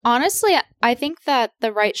Honestly, I think that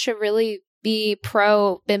the right should really be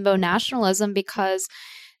pro bimbo nationalism because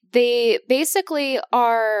they basically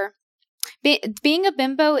are being a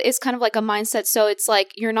bimbo is kind of like a mindset. So it's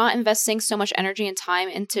like you're not investing so much energy and time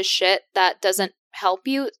into shit that doesn't help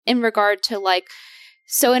you in regard to like,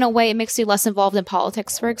 so in a way it makes you less involved in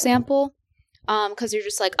politics, for example. Because you're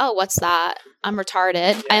just like, oh, what's that? I'm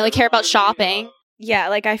retarded. I only care about shopping. Yeah,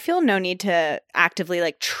 like I feel no need to actively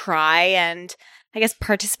like try and I guess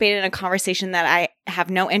participate in a conversation that I have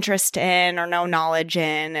no interest in or no knowledge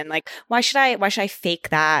in, and like why should I fake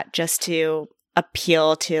that just to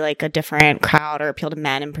appeal to like a different crowd or appeal to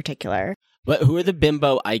men in particular? But who are the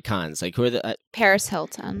bimbo icons? Like who are the Paris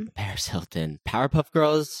Hilton, Powerpuff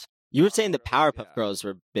Girls? You were saying the Powerpuff Girls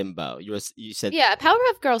were bimbo. You said yeah,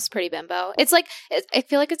 Powerpuff Girls pretty bimbo. It's like I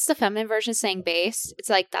feel like it's the feminine version saying base. It's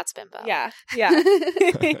like that's bimbo. Yeah.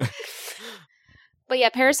 But yeah,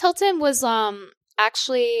 Paris Hilton was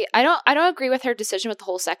actually I don't agree with her decision with the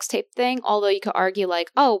whole sex tape thing, although you could argue like,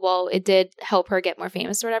 oh well, it did help her get more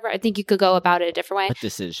famous or whatever. I think you could go about it a different way. What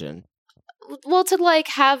decision? Well, to like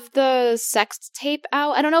have the sex tape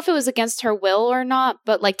out, I don't know if it was against her will or not,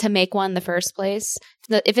 but like to make one in the first place.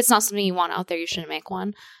 If it's not something you want out there, you shouldn't make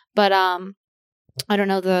one. But I don't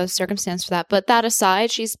know the circumstance for that. But that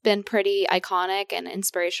aside, she's been pretty iconic and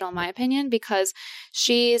inspirational in my opinion because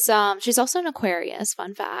she's also an Aquarius,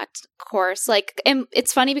 fun fact, of course. Like, and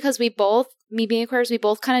it's funny because me being Aquarius, we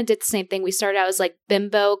both kind of did the same thing. We started out as like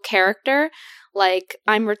bimbo character, like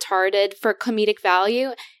I'm retarded for comedic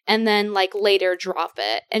value, and then like later drop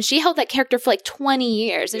it. And she held that character for like 20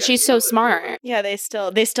 years and she's so smart. Yeah, they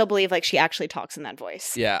still believe like she actually talks in that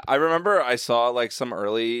voice. Yeah, I remember I saw like some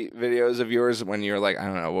early videos of yours when you were like, I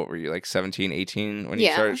don't know, what were you, like 17, 18 when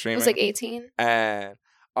you started streaming? I was like 18. And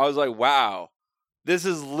I was like, wow, this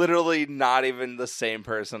is literally not even the same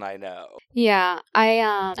person I know. Yeah,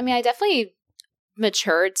 I mean, I definitely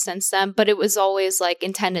matured since then, but it was always like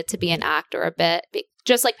intended to be an act or a bit,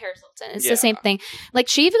 just like Paris Hilton. It's the same thing. Like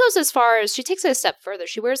she even goes as far as she takes it a step further.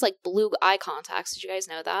 She wears like blue eye contacts. Did you guys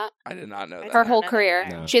know that? I did not know that. Her whole career.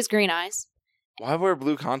 No. She has green eyes. Why wear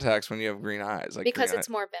blue contacts when you have green eyes? Like because green it's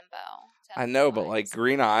more bimbo. I know, but like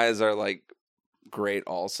green eyes are like great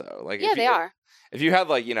also. Like yeah, they are. If you had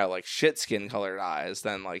like, you know, like shit skin colored eyes,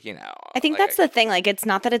 then like, you know. I think that's the thing. Like, it's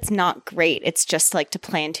not that it's not great. It's just like to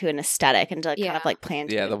play into an aesthetic and to like, kind of like play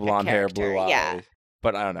into the blonde hair, blue eyes. Yeah.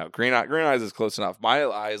 But I don't know. Green eyes is close enough. My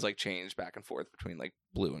eyes like change back and forth between like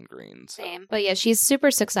blue and green. So. Same. But yeah, she's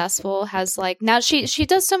super successful. Has like now she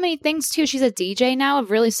does so many things too. She's a DJ now, a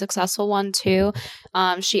really successful one too.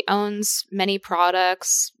 She owns many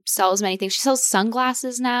products, sells many things. She sells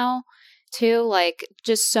sunglasses now too, like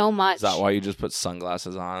just so much. Is that why you just put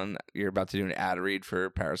sunglasses on? You're about to do an ad read for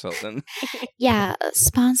Paris Hilton. Yeah,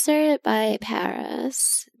 sponsored by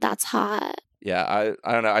Paris. That's hot. Yeah,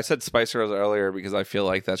 I don't know. I said Spice Girls earlier because I feel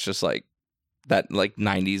like that's just like that like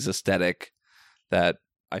 90s aesthetic that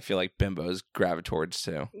I feel like bimbos gravitate towards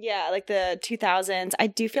too. Yeah, like the 2000s. I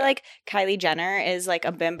do feel like Kylie Jenner is like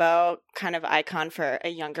a bimbo kind of icon for a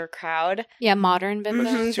younger crowd. Yeah, modern bimbo.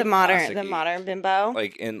 Mm-hmm. The modern bimbo.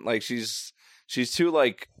 Like in like she's too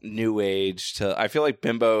like new age to. I feel like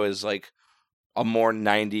bimbo is like a more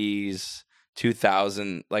 90s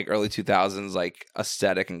 2000 like early 2000s like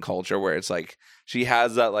aesthetic and culture where it's like she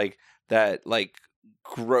has that like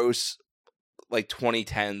gross like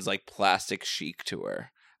 2010s like plastic chic to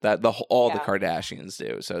her that the Kardashians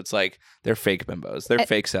do. So it's like they're fake bimbos. They're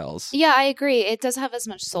fake cells. Yeah, I agree. It does have as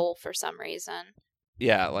much soul for some reason.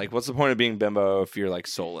 Yeah, like what's the point of being bimbo if you're like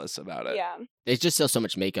soulless about it? Yeah. They just sell so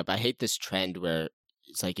much makeup. I hate this trend where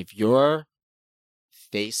it's like if your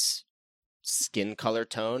face skin color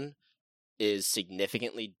tone is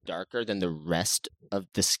significantly darker than the rest of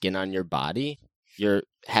the skin on your body, you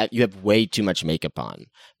have way too much makeup on.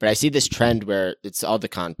 But I see this trend where it's all the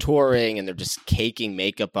contouring and they're just caking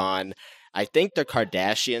makeup on. I think the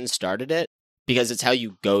Kardashians started it because it's how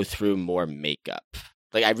you go through more makeup.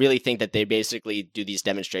 Like I really think that they basically do these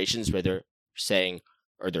demonstrations where they're saying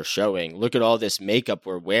or they're showing, look at all this makeup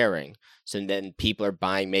we're wearing. So then people are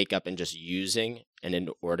buying makeup and just using an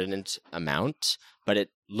inordinate amount, but it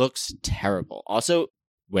looks terrible. Also,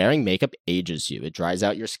 wearing makeup ages you. It dries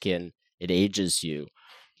out your skin. It ages you.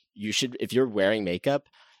 You should, if you're wearing makeup,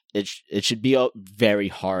 it should be very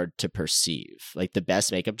hard to perceive. Like the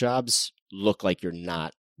best makeup jobs look like you're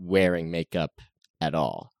not wearing makeup at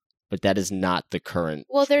all. but that is not the current.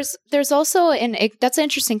 Well, there's also that's an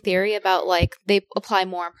interesting theory about like they apply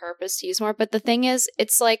more on purpose to use more. But the thing is,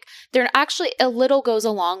 it's like they're actually a little goes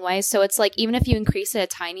a long way. So it's like even if you increase it a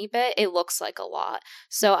tiny bit, it looks like a lot.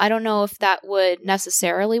 So I don't know if that would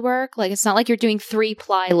necessarily work. Like it's not like you're doing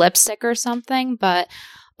 3-ply lipstick or something, but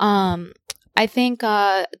I think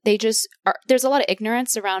they just there's a lot of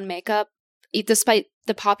ignorance around makeup, despite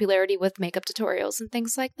the popularity with makeup tutorials and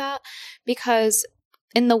things like that, because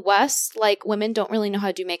in the West, like women don't really know how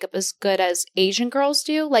to do makeup as good as Asian girls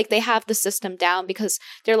do. Like they have the system down because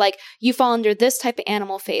they're like, you fall under this type of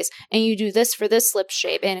animal face and you do this for this lip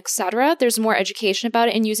shape and etc. There's more education about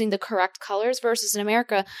it and using the correct colors versus in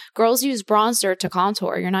America, girls use bronzer to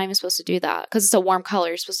contour. You're not even supposed to do that because it's a warm color.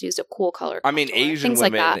 You're supposed to use a cool color. I mean, contour, Asian things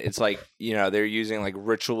women, like that. it's like, you know, they're using like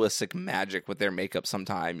ritualistic magic with their makeup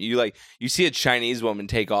sometime. You see a Chinese woman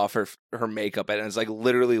take off her makeup and it's like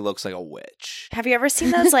literally looks like a witch. Have you ever seen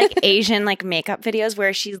those like Asian like makeup videos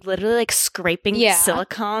where she's literally like scraping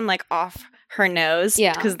silicone like off her nose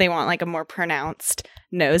because they want like a more pronounced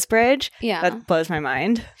nose bridge? Yeah. That blows my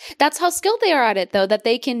mind. That's how skilled they are at it, though, that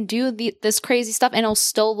they can do this crazy stuff and it'll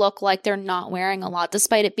still look like they're not wearing a lot,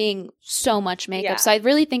 despite it being so much makeup. Yeah. So I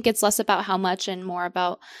really think it's less about how much and more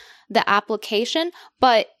about the application.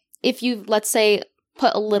 But if you, let's say,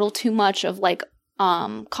 put a little too much of like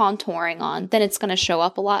contouring on, then it's going to show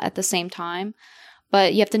up a lot at the same time.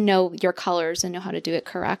 But you have to know your colors and know how to do it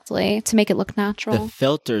correctly to make it look natural. The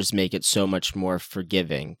filters make it so much more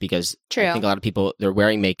forgiving because True. I think a lot of people, they're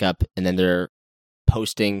wearing makeup and then they're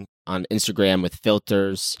posting on Instagram with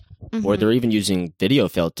filters, or they're even using video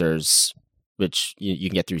filters, which you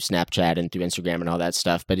can get through Snapchat and through Instagram and all that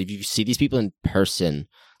stuff. But if you see these people in person,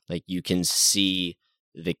 like you can see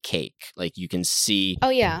the cake. Like you can see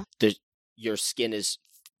your skin is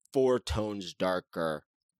 4 tones darker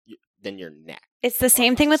than your neck. It's the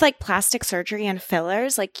same thing with like plastic surgery and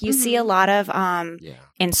fillers. Like you see a lot of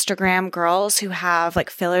Instagram girls who have like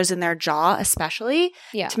fillers in their jaw, especially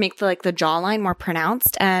to make the jawline more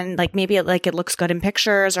pronounced. And like maybe it looks good in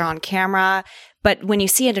pictures or on camera. But when you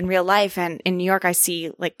see it in real life, and in New York, I see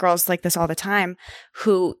like girls like this all the time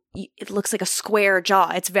who it looks like a square jaw.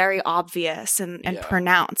 It's very obvious and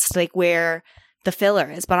pronounced, like where the filler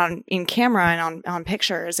is. But in camera and on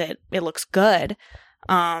pictures, it looks good.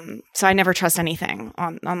 So I never trust anything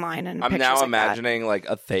online. And I'm now imagining like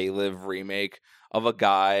a They Live remake of a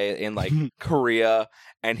guy in like Korea,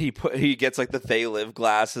 and he gets like the They Live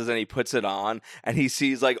glasses and he puts it on and he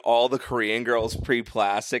sees like all the Korean girls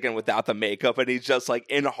pre-plastic and without the makeup, and he's just like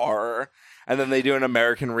in horror. And then they do an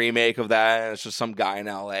American remake of that, and it's just some guy in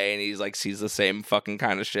LA and he's like sees the same fucking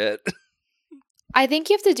kind of shit. I think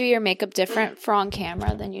you have to do your makeup different for on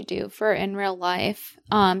camera than you do for in real life,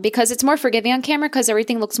 because it's more forgiving on camera because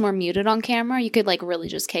everything looks more muted on camera. You could like really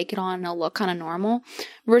just cake it on and it'll look kind of normal,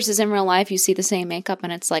 versus in real life you see the same makeup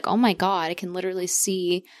and it's like, oh my god, I can literally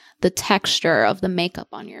see the texture of the makeup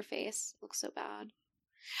on your face. It looks so bad.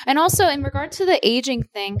 And also in regard to the aging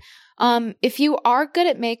thing, if you are good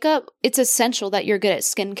at makeup, it's essential that you're good at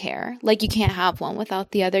skincare. Like you can't have one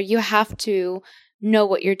without the other. You have to know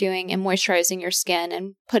what you're doing and moisturizing your skin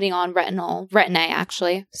and putting on Retin-A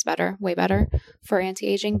actually is better, way better for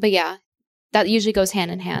anti-aging. But yeah, that usually goes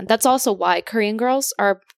hand in hand. That's also why Korean girls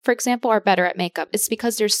are, for example, are better at makeup. It's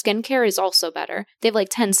because their skincare is also better. They have like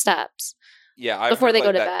 10 steps. Yeah, I've before heard, they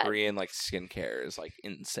go to that bed. Korean like skincare is like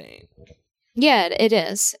insane. Yeah, it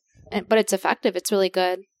is. But it's effective. It's really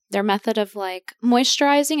good. Their method of like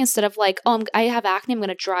moisturizing instead of like, oh, I have acne, I'm going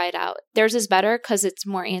to dry it out. Theirs is better because it's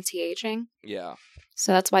more anti-aging. Yeah.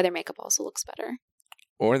 So that's why their makeup also looks better.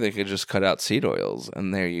 Or they could just cut out seed oils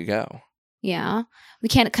and there you go. Yeah. We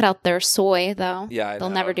can't cut out their soy though. Yeah, They'll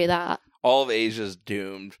never do that. All of Asia's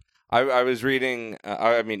doomed. I was reading,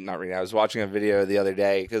 I mean, not reading, I was watching a video the other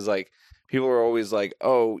day because like people were always like,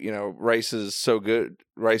 oh, you know, rice is so good.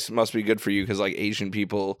 Rice must be good for you because like Asian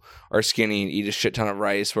people are skinny and eat a shit ton of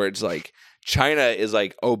rice, where it's like China is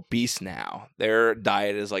like obese now. Their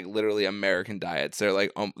diet is like literally American diets. They're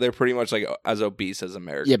like they're pretty much like as obese as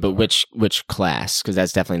America. Yeah, but which class? Because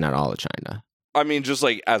that's definitely not all of China. I mean, just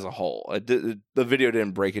like as a whole. The video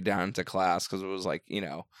didn't break it down into class because it was like, you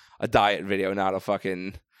know, a diet video, not a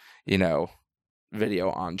fucking, you know,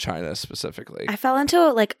 video on China specifically. I fell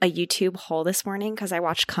into like a YouTube hole this morning because I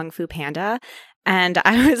watched Kung Fu Panda, and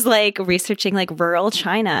I was like researching like rural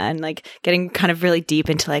China and like getting kind of really deep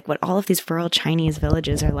into like what all of these rural Chinese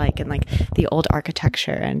villages are like and like the old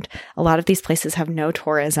architecture. And a lot of these places have no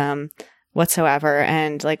tourism whatsoever,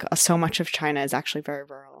 and like so much of China is actually very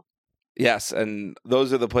rural. Yes, and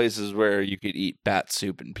those are the places where you could eat bat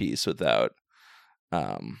soup in peace without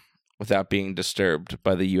without being disturbed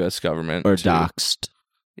by the U.S. government. Or doxxed.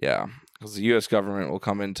 Yeah, because the U.S. government will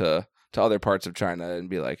come into other parts of China and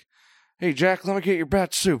be like, hey, Jack, let me get your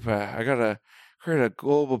bat soup. I got to create a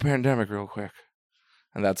global pandemic real quick.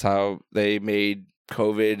 And that's how they made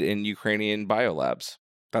COVID in Ukrainian biolabs.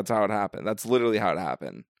 That's how it happened. That's literally how it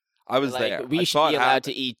happened. I was there. We should be allowed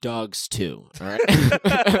to eat dogs too. All right.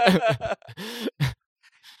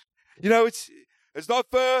 You know, it's not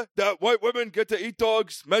fair that white women get to eat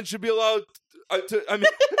dogs. Men should be allowed to. I mean,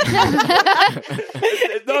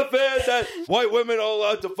 it's not fair that white women are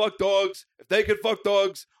allowed to fuck dogs. If they can fuck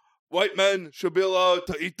dogs, white men should be allowed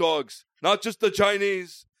to eat dogs. Not just the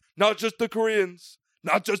Chinese, not just the Koreans,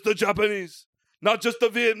 not just the Japanese, not just the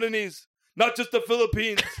Vietnamese, not just the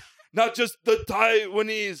Philippines, not just the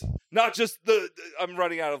Taiwanese, not just I'm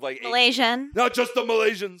running out of like Malaysian. Not just the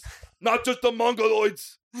Malaysians, not just the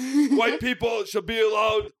Mongoloids. White people should be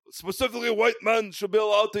allowed, specifically white men, should be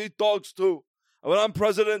allowed to eat dogs too. And when I'm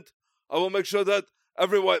president, I will make sure that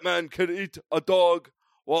every white man can eat a dog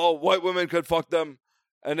while white women can fuck them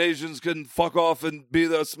and Asians can fuck off and be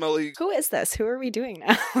the smelly. Who is this? Who are we doing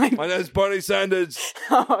now? My name is Bernie Sanders,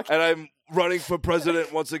 and I'm running for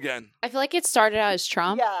president once again. I feel like it started out as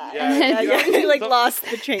Trump. Yeah. You like lost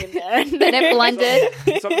the train there. Then it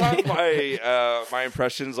blended. Sometimes my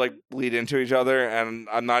impressions like bleed into each other, and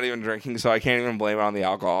I'm not even drinking, so I can't even blame it on the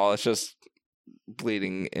alcohol. It's just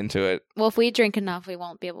bleeding into it. Well, if we drink enough, we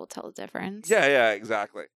won't be able to tell the difference. Yeah,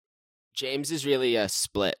 exactly. James is really a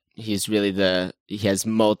split. He's really he has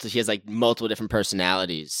like multiple different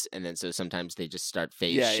personalities, and then so sometimes they just start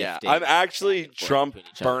phase shifting. I'm actually back and forth Trump,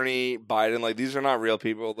 between each other. Bernie, Biden. Like these are not real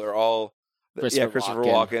people. They're all Christopher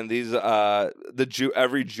Walken. Walken. These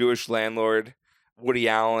every Jewish landlord, Woody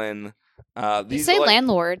Allen. You These say are, like,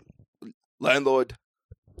 landlord. landlord.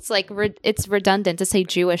 It's like it's redundant to say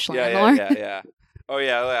Jewish landlord. Yeah. Oh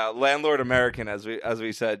yeah, landlord American, as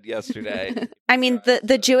we said yesterday. I mean,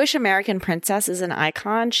 the Jewish American princess is an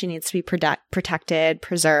icon. She needs to be protected,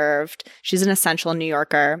 preserved. She's an essential New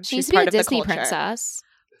Yorker. She needs She's to be part a of the Disney culture. princess.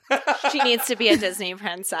 She needs to be a Disney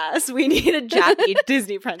princess. We need a Jackie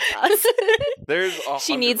Disney princess. There's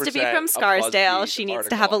She needs to be 100% from a Scarsdale. BuzzFeed She needs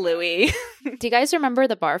to have a article. Louis. Do you guys remember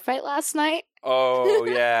the bar fight last night? Oh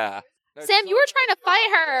yeah. Sam, you were trying to fight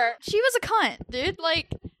her. She was a cunt, dude. Like,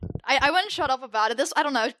 I wouldn't shut up about it. I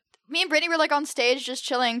don't know. Me and Brittany were like on stage just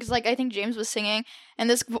chilling because like I think James was singing, and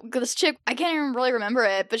this chick, I can't even really remember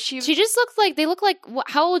it, but she just looked like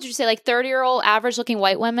how old would you say, like 30-year-old average looking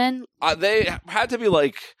white women? They had to be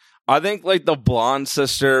like, I think like the blonde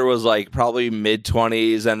sister was like probably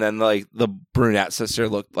mid-20s, and then like the brunette sister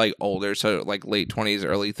looked like older, so like late 20s,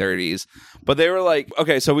 early 30s. But they were like,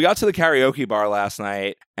 okay, so we got to the karaoke bar last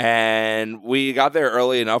night, and we got there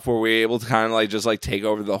early enough where we were able to kind of like just like take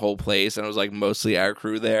over the whole place, and it was like mostly our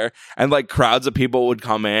crew there, and like crowds of people would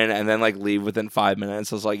come in and then like leave within 5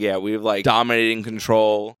 minutes. I was like, yeah, we have like dominating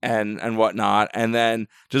control and whatnot. And then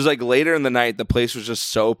just like later in the night, the place was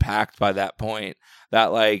just so packed by that point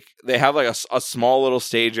that like they have like a small little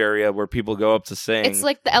stage area where people go up to sing. It's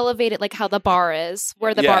like the elevated, like how the bar is,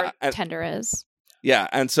 where the bartender is. Yeah,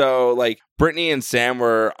 and so like Brittany and Sam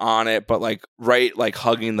were on it, but like right like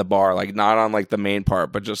hugging the bar, like not on like the main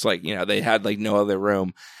part, but just like, you know, they had like no other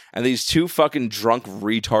room. And these two fucking drunk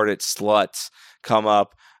retarded sluts come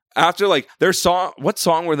up after like their song. What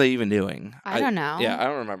song were they even doing? I don't know. Yeah, I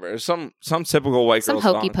don't remember. It was some typical white girl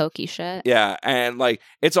Some hokey song. pokey shit. Yeah, and like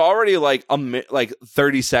it's already like like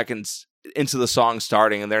 30 seconds into the song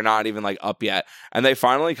starting, and they're not even like up yet. And they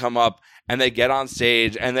finally come up and they get on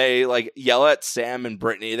stage and they like yell at Sam and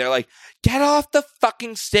Brittany. They're like, "Get off the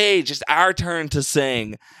fucking stage! It's our turn to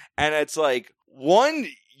sing." And it's like, one,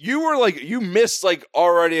 you missed like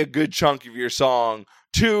already a good chunk of your song.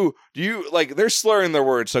 Two, they're slurring their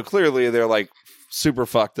words, so clearly they're like super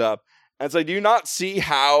fucked up. And it's like, do you not see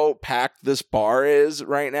how packed this bar is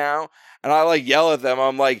right now? And I like yell at them.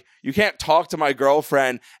 I'm like, you can't talk to my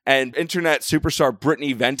girlfriend and internet superstar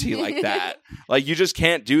Brittany Venti like that. Like, you just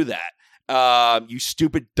can't do that. You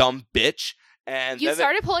stupid dumb bitch. And you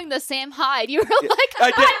started pulling the Sam Hyde. You were like,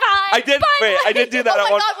 I did. bye-bye, I did do that oh at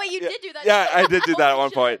my one. god, wait, you did do that. Yeah, I did do that at Holy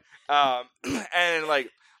one point. And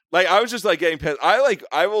like I was just like getting pissed.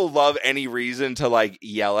 I will love any reason to like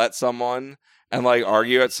yell at someone and like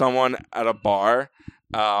argue at someone at a bar.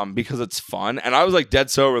 Because it's fun. And I was like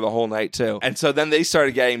dead sober the whole night too. And so then they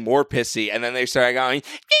started getting more pissy, and then they started going,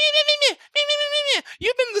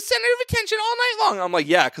 "You've been the center of attention all night long." I'm like,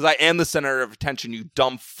 yeah, because I am the center of attention, you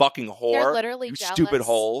dumb fucking whore. They're literally you jealous. stupid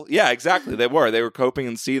hole. Yeah, exactly. They were coping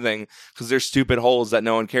and seething because they're stupid holes that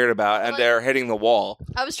no one cared about, and Like- they're hitting the wall.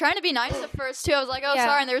 I was trying to be nice at first too. I was like, oh, Yeah.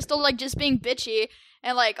 sorry, and they were still like just being bitchy.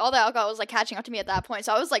 and like all the alcohol was like catching up to me at that point.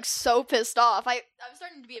 So I was like so pissed off. I was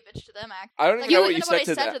starting to be a bitch to them. Actually, I don't even like, know I what don't you know what I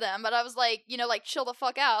said said to to them. them, but I was like, like chill the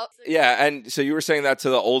fuck out. Yeah, and so you were saying that to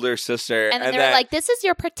the older sister, And then they were like, "This is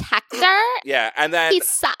your protector. yeah, and then He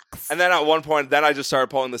sucks." and then at one point, then I just started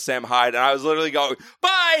pulling the Sam Hyde, and I was literally going,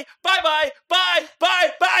 bye, bye, bye, bye,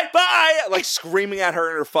 bye, bye, bye, like screaming at her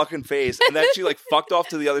in her fucking face. And then she like fucked off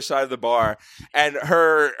to the other side of the bar. And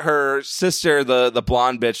her sister, the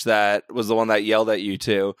blonde bitch that was the one that yelled at you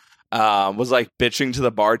too, was like bitching to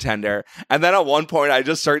the bartender. And then at one point, I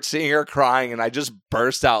just start seeing her crying, and I just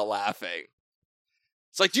burst out laughing.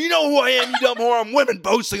 It's like, do you know who I am, you dumb whore? I'm women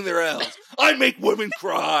boasting their L's. I make women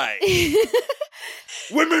cry.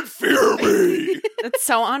 Women fear me. That's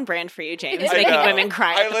so on brand for you, James. I Making know. women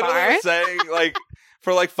cry I at the literally bar. was saying, like,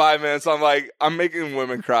 for like 5 minutes, I'm like, I'm making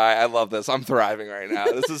women cry. I love this. I'm thriving right now.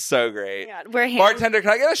 This is so great. God, we're Bartender, can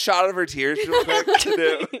I get a shot of her tears real quick?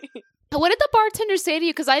 What did the bartender say to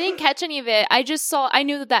you? Because I didn't catch any of it. I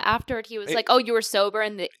knew that afterward he was like, "Oh, you were sober,"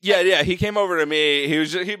 and Yeah. He came over to me. He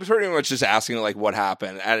was pretty much just asking like what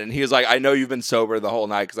happened, and he was like, "I know you've been sober the whole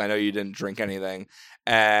night because I know you didn't drink anything."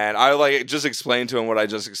 And I like just explained to him what I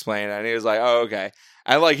just explained, and he was like, "Oh, okay."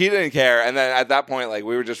 And like he didn't care. And then at that point, like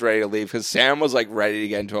we were just ready to leave because Sam was like ready to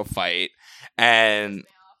get into a fight, and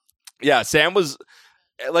yeah, Sam was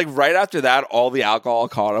like right after that, all the alcohol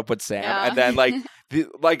caught up with Sam, Yeah. and then like.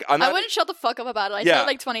 I wouldn't shut the fuck up about it. I said it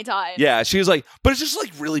like 20 times. Yeah, she was like, but it just like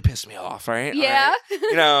really pissed me off, right? Yeah. Right?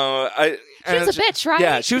 You know, she was a bitch, right?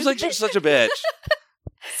 Yeah, she was like just such a bitch.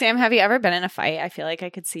 Sam, have you ever been in a fight? I feel like I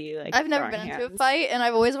could see you like. I've never throwing been into a hands. fight, and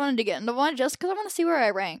I've always wanted to get into one just because I want to see where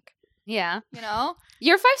I rank. Yeah. You know?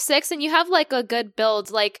 You're 5'6" and you have like a good build.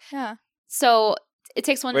 Like, Yeah. so it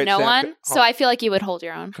takes one Wait, to know Sam, one. So I feel like you would hold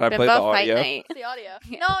your own. Can I play the Bimbo fight audio? night. The audio.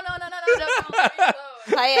 Yeah. No, don't.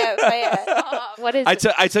 Play it. Stop. What is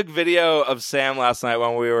I took video of Sam last night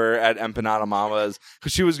when we were at Empanada Mama's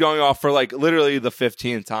because she was going off for like literally the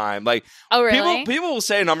 15th time. Like Oh, really? people will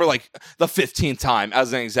say a number like the 15th time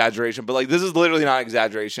as an exaggeration, but like this is literally not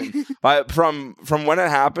exaggeration. But from when it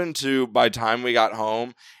happened to by the time we got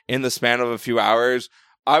home in the span of a few hours,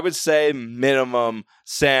 I would say minimum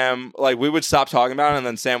Sam, like we would stop talking about it and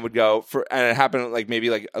then Sam would go and it happened like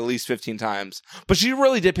maybe like at least 15 times. But she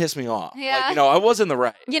really did piss me off. Yeah. Like, you know, I was in the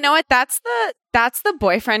right. You know what? That's the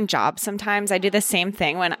boyfriend job. Sometimes I do the same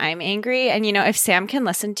thing when I'm angry. And you know, if Sam can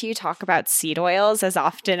listen to you talk about seed oils as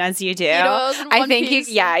often as you do, Seed oils and I One think Piece.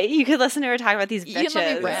 you could listen to her talk about these You can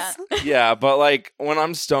let me bitches. rant. Yeah, but like when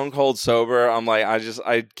I'm stone cold sober, I'm like,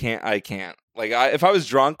 I can't. Like if I was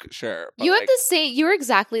drunk, sure. But You have like, the same. You're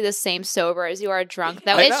exactly the same sober as you are drunk,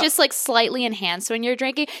 though. I It's know. just like slightly enhanced when you're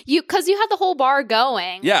drinking. Because you have the whole bar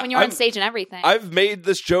going. Yeah, when you're on I'm- stage and everything. I've made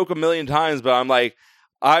this joke a million times, but I'm like,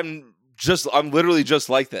 I'm literally just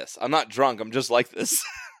like this. I'm not drunk. I'm just like this.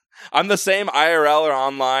 I'm the same IRL or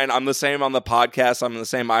online. I'm the same on the podcast. I'm the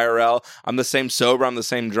same IRL. I'm the same sober. I'm the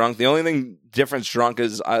same drunk. The only thing difference drunk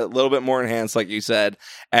is a little bit more enhanced, like you said,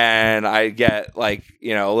 and I get like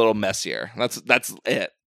a little messier. That's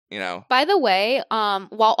it. You know. By the way,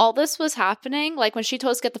 while all this was happening, like when she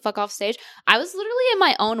told us to get the fuck off stage, I was literally in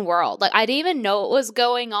my own world. Like I didn't even know what was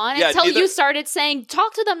going on Yeah, until neither- you started saying,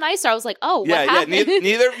 "Talk to them nicer." I was like, "Oh, what Yeah. happened?"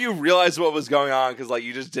 Neither of you realized what was going on because like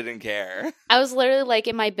you just didn't care. I was literally like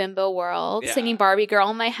in my bimbo world, Yeah. singing Barbie Girl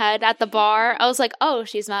in my head at the bar. I was like, "Oh,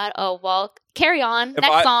 she's mad. Oh, well, carry on.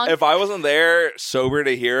 Next song." If I wasn't there sober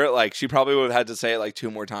to hear it, like she probably would have had to say it like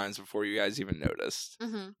 2 more times before you guys even noticed.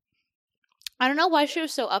 Mhm. I don't know why she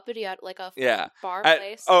was so uppity at like a Yeah. bar And-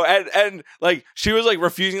 place. and like she was like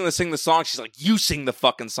refusing to sing the song. She's like, "You sing the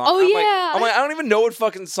fucking song." Oh, I'm yeah. like, I don't even know what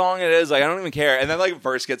fucking song it is. Like, I don't even care. And then like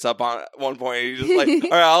verse gets up on one point, and you're just like,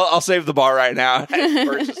 "All right, I'll save the bar right now." And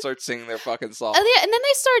verse just starts singing their fucking song. Oh, yeah, and then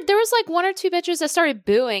there was like 1 or 2 bitches that started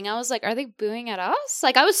booing. I was like, are they booing at us?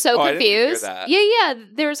 Like I was so Oh, I didn't hear confused. that. Yeah,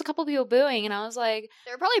 there was a couple people booing and I was like,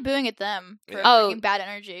 They were probably booing at them for Yeah. Oh. bringing bad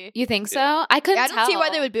energy. you think so? Yeah. I couldn't Yeah, I tell. don't see why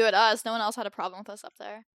they would boo at us. No one else had a problem with us up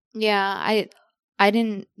there. Yeah, I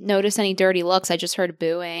didn't notice any dirty looks. I just heard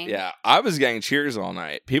booing. Yeah, I was getting cheers all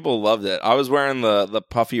night. People loved it. I was wearing the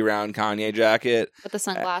puffy round Kanye jacket With the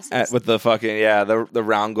sunglasses. with the fucking the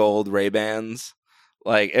round gold Ray-Bans.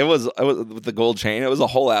 Like it was with the gold chain. It was a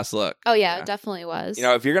whole ass look. oh yeah, Yeah. it definitely was. You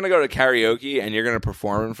know, if you're gonna go to karaoke and you're gonna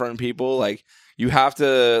perform in front of people, like you have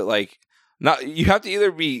to you have to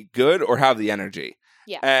either be good or have the energy.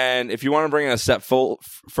 Yeah. And if you want to bring it a step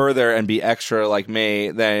further and be extra like me,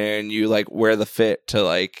 then you like wear the fit to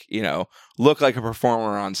look like a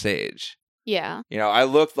performer on stage. yeah. You know, I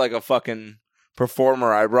looked like a fucking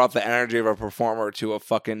performer. I brought the energy of a performer to a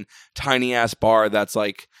fucking tiny ass bar that's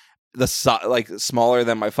like like smaller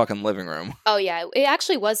than my fucking living room. Oh yeah, it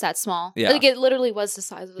actually was that small. Yeah. Like it literally was the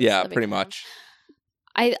size of the Yeah, living pretty room. much.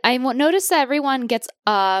 I noticed that everyone gets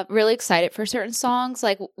really excited for certain songs.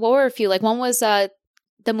 Like what were a few? Like one was the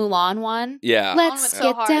Mulan one. Yeah. Let's was so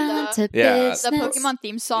get hard, down though. to Yeah. business. The Pokemon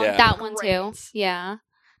theme song. Yeah. That one Great. too. Yeah.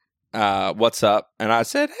 What's up? And I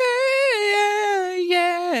said, hey,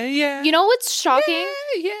 yeah. You know what's shocking?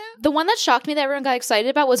 Yeah. The one that shocked me that everyone got excited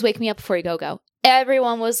about was "Wake Me Up Before You Go Go."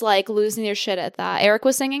 Everyone was like losing their shit at that. Eric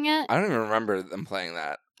was singing it. I don't even remember them playing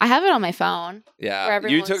that. I have it on my phone. Where Yeah.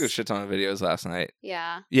 everyone You took a was- shit ton of videos last night.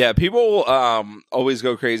 Yeah. Yeah, people always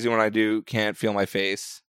go crazy when I do Can't Feel My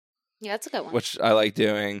Face, Yeah, that's a good one. which I like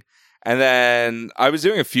doing. And then I was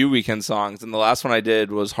doing a few Weekend songs, and the last one I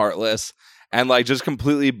did was Heartless, and like just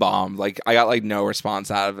completely bombed. Like I got like no response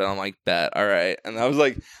out of it. I'm like, bet, all right. And I was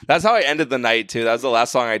like, that's how I ended the night too. That was the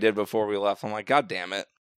last song I did before we left. I'm like, God damn it.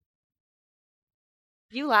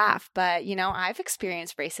 You laugh, but I've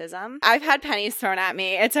experienced racism. I've had pennies thrown at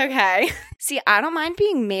me. It's okay. See, I don't mind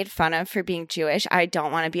being made fun of for being Jewish. I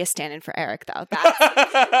don't want to be a stand-in for Eric, though.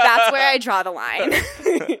 That's where I draw the line.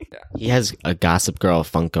 He has a Gossip Girl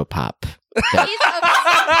Funko Pop. He's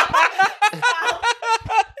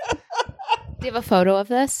Do you have a photo of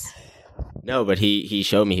this? No, but he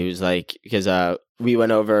showed me. He was like, because we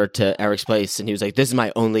went over to Eric's place, and he was like, "This is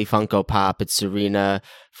my only Funko Pop. It's Serena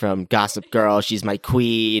from Gossip Girl. She's my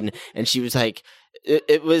queen." And she was like,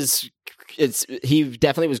 he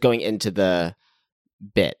definitely was going into the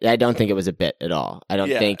bit. I don't think it was a bit at all. I don't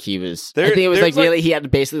Yeah. think he was. There- I think it was there's, like really. He had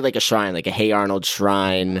basically like a shrine, like a Hey Arnold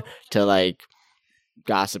shrine to like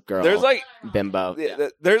Gossip Girl. There's like bimbo.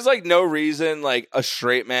 there's like no reason like a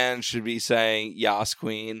straight man should be saying Yas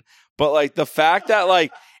Queen, but like the fact that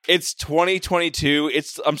like it's 2022,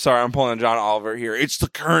 I'm sorry, I'm pulling John Oliver here. It's the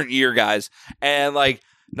current year, guys, and like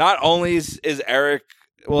not only is Eric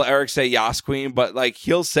say Yas Queen, but like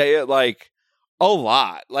he'll say it like a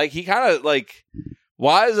lot. Like he kind of like,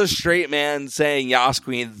 why is a straight man saying Yas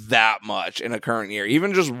Queen that much in a current year?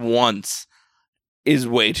 Even just once is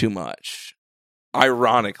way too much.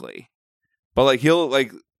 Ironically, but like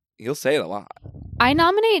he'll say it a lot. I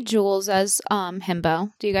nominate Jules as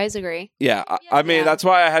himbo. Do you guys agree? Yeah, I mean Yeah. that's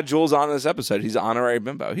why I had Jules on this episode. He's honorary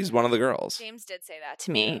bimbo. He's one of the girls. James did say that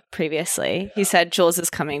to me previously. He said Jules is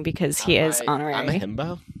coming because he is honorary. I'm a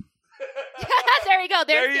himbo. There you go.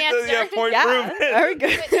 There's the answer. Yeah, point Yeah, proven. very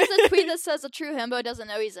good. Wait, there's a tweet that says a true himbo doesn't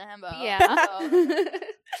know he's a himbo. Yeah.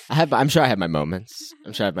 So- I'm sure I have my moments.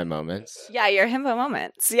 Yeah, your himbo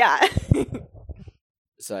moments. Yeah.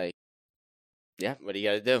 It's like, yeah, what do you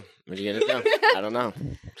got to do? I don't know.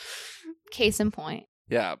 Case in point.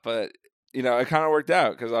 Yeah, but it kind of worked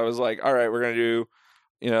out because I was like, all right, we're gonna do,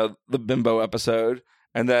 the bimbo episode,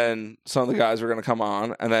 and then some of the guys were gonna come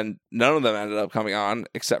on, and then none of them ended up coming on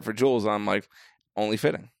except for Jules. And I'm like, only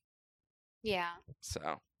fitting. Yeah.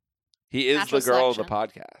 So he is Natural the girl of the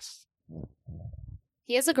selection. podcast.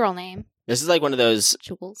 He has a girl name. This is like one of those.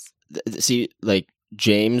 Jules. See, like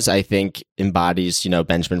James, I think embodies,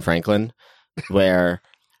 Benjamin Franklin, where,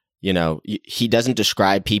 he doesn't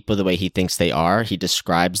describe people the way he thinks they are. He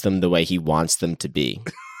describes them the way he wants them to be.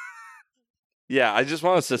 Yeah, I just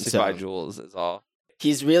want to sissifiy So- Jules. Is all.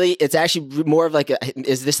 It's actually more of like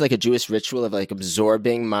is this like a Jewish ritual of like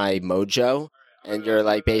absorbing my mojo? And you're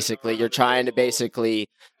like, you're trying to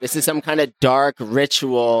this is some kind of dark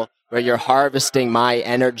ritual where you're harvesting my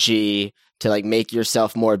energy to like make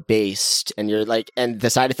yourself more based. And you're like, and the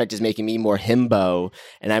side effect is making me more himbo.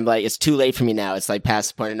 And I'm like, it's too late for me now. It's like past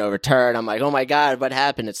the point of no return. I'm like, oh my God, what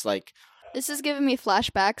happened? It's like, This is giving me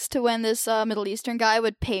flashbacks to when this Middle Eastern guy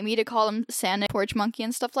would pay me to call him Santa, porch monkey,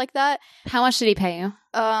 and stuff like that. How much did he pay you?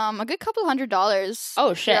 A good couple $100.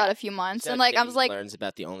 Oh, shit. Throughout a few months, and like I was like, learns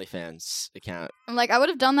about the OnlyFans account. I would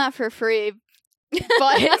have done that for free, but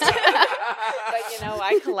But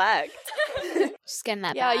I collect. Just getting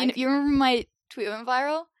that yeah, bag. you remember my tweet went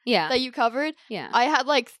viral Yeah. that you covered? Yeah. I had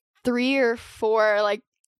like 3 or 4 like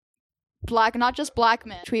not just black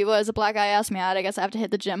men. Tweet was a black guy asked me out. I guess I have to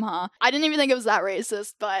hit the gym, huh? I didn't even think it was that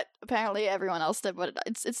racist, but apparently everyone else did. But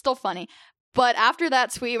it's still funny. But after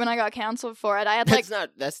that tweet, when I got canceled for it, I had like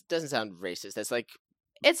That doesn't sound racist. That's like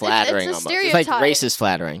it's flattering a almost. stereotype. It's like racist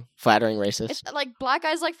flattering. Flattering racist. It's like black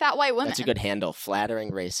guys like fat white women. That's a good handle.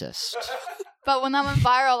 Flattering racist. But when that went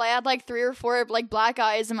viral, I had like 3 or 4 like black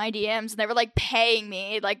guys in my DMs, and they were like paying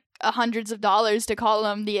me like hundreds of dollars to call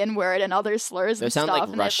them the N-word and other slurs Those and sound stuff, like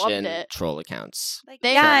and they Russian loved it. troll accounts.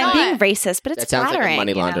 They yeah, are and not. being racist, but it's That sounds like flattering, a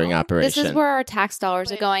money you know? laundering operation. This is where our tax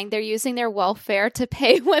dollars are going. They're using their welfare to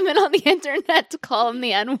pay women on the internet to call them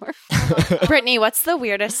the N-word. Brittany, what's the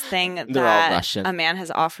weirdest thing all that Russian. a man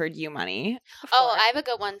has offered you money? Oh, I have a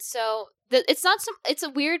good one. So it's not some. It's a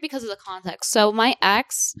weird because of the context. So my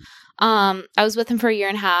ex, I was with him for a year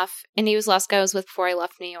and a half, and he was the last guy I was with before I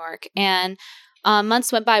left New York. And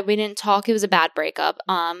months went by, we didn't talk. It was a bad breakup.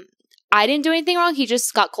 I didn't do anything wrong. He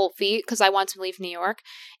just got cold feet because I wanted to leave New York.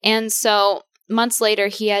 And so months later,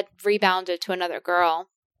 he had rebounded to another girl.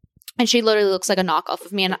 And she literally looks like a knockoff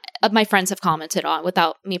of me. And my friends have commented on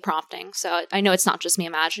without me prompting. So I know it's not just me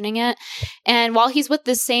imagining it. And while he's with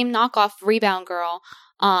this same knockoff rebound girl,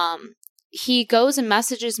 he goes and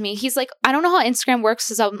messages me. He's like, I don't know how Instagram works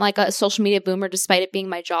because I'm like a social media boomer despite it being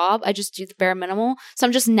my job. I just do the bare minimal. So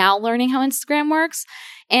I'm just now learning how Instagram works.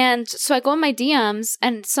 And so I go in my DMs,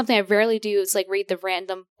 and something I rarely do is like read the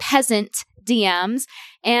random peasant DMs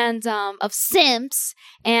and of simps.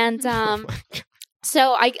 And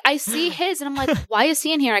so I see his, and I'm like, why is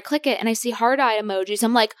he in here? I click it, and I see heart-eye emojis.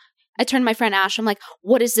 I'm like, I turned to my friend Ash. I'm like,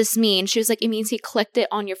 what does this mean? She was like, it means he clicked it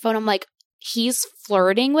on your phone. I'm like, he's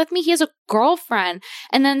flirting with me? He has a girlfriend.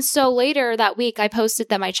 And then so later that week, I posted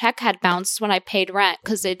that my check had bounced when I paid rent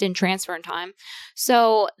because it didn't transfer in time.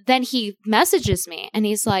 So then he messages me, and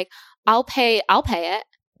he's like, I'll pay it. I'll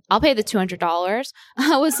pay the $200.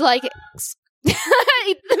 I was like,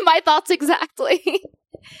 my thoughts exactly.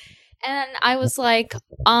 And I was like,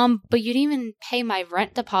 but you didn't even pay my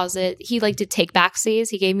rent deposit. He like did take backsies.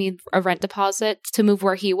 He gave me a rent deposit to move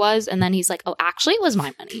where he was. And then he's like, oh, actually it was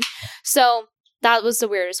my money. So that was the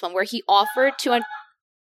weirdest one where he offered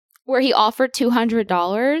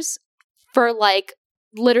 $200 for like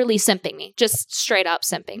literally simping me, just straight up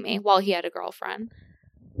simping me while he had a girlfriend.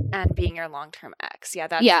 And being your long-term ex. Yeah,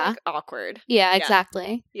 that's Yeah. like, awkward. Yeah,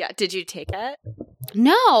 exactly. Yeah. Did you take it?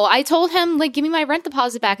 No, I told him, like, give me my rent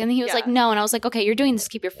deposit back. And then he was Yeah. like, no. And I was like, okay, you're doing this to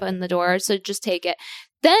keep your foot in the door, so just take it.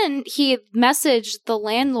 Then he messaged the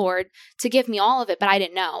landlord to give me all of it, but I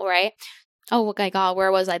didn't know, right? Oh, my God,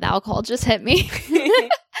 where was I? The alcohol just hit me.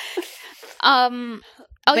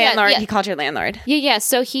 Landlord, he called your landlord. Yeah.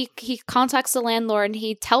 So he contacts the landlord, and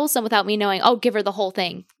he tells them without me knowing, oh, give her the whole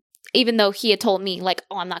thing. Even though he had told me, like,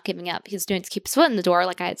 oh, I'm not giving up. He's doing it to keep his foot in the door,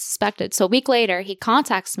 like I had suspected. So a week later, he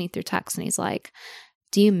contacts me through text, and he's like,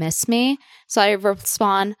 do you miss me? So I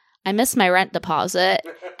respond, I miss my rent deposit.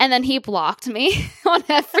 And then he blocked me on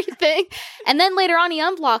everything. And then later on, he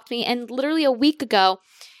unblocked me. And literally a week ago,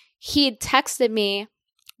 he had texted me,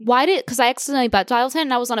 because I accidentally butt dialed him,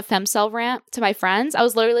 and I was on a femcel rant to my friends. I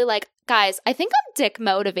was literally like, guys, I think I'm dick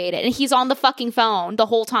motivated. And he's on the fucking phone the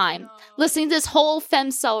whole time, listening to this whole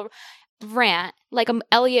femcel rant, like I'm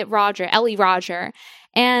Ellie Roger.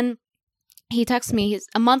 And he texted me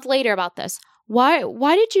a month later about this.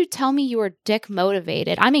 Why did you tell me you were dick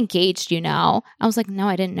motivated? I'm engaged, you know. I was like, no,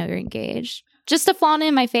 I didn't know you're engaged. Just to flaunt it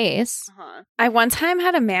in my face. I one time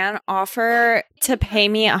had a man offer to pay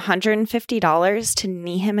me $150 to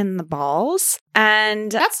knee him in the balls.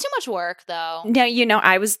 And That's too much work, though. no, you know,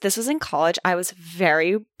 this was in college. I was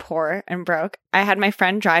very poor and broke. I had my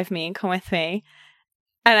friend drive me and come with me.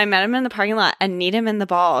 And I met him in the parking lot and kneed him in the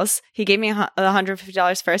balls. He gave me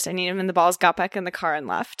 $150 first. I kneed him in the balls, got back in the car, and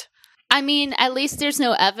left. I mean, at least there's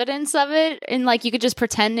no evidence of it. And, like, you could just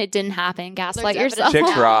pretend it didn't happen. Gaslight There's yourself.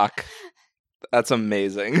 evidence. Chicks rock. That's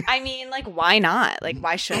amazing. I mean, like, why not? Like,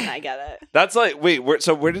 why shouldn't I get it? That's like, wait, where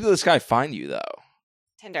did this guy find you though?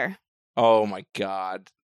 Tinder. Oh my God.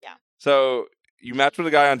 Yeah. So you match with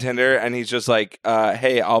a guy on Tinder, and he's just like,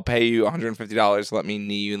 hey, I'll pay you $150 to let me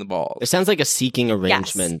knee you in the balls. It sounds like a seeking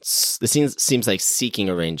arrangements. This seems like seeking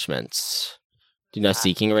arrangements. Do you know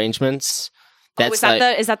seeking arrangements? Is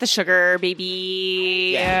that the Sugar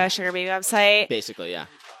Baby Sugar Baby website? Basically, yeah.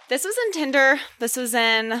 This was in Tinder. This was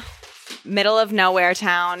in middle of nowhere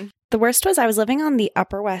town. The worst was I was living on the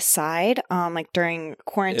Upper West Side, like during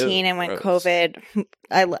quarantine. Ew, and when gross. COVID,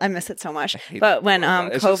 I miss it so much. hate But when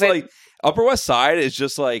It's just COVID, like, Upper West Side is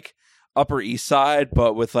just like Upper East Side,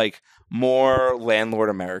 but with like more landlord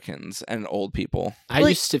Americans and old people. I Like-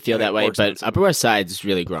 used to feel that way, More but expensive. Upper West Side's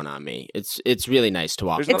really grown on me. It's really nice to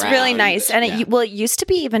walk There's around. it's really nice, and Yeah. it used to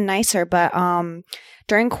be even nicer. But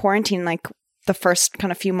during quarantine, like the first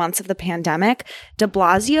kind of few months of the pandemic, De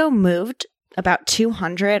Blasio moved about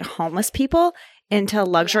 200 homeless people into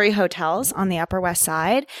luxury hotels on the Upper West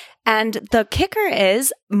Side. And the kicker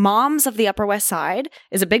is Moms of the Upper West Side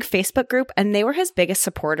is a big Facebook group, and they were his biggest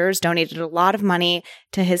supporters, donated a lot of money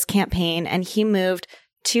to his campaign, and he moved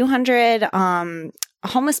 200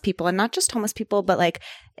 homeless people, and not just homeless people, but like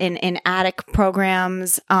in attic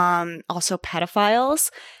programs, also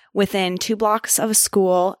pedophiles within 2 blocks of a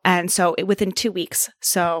school. And so within 2 weeks,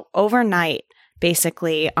 so overnight,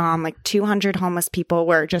 basically, like 200 homeless people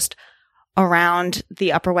were just around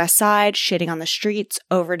the Upper West Side, shitting on the streets,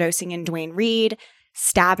 overdosing in Duane Reade,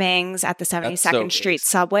 stabbings at the 72nd Street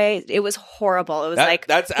subway. It was horrible. It was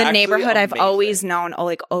that's the neighborhood I've amazing. always known,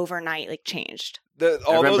 like overnight, like changed. All those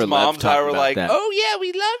remember Lev moms that talking were about like, that. "Oh yeah,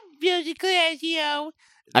 we love music, you know."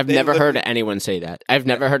 I've They never live- heard anyone say that. I've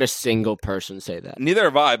never heard a single person say that. Neither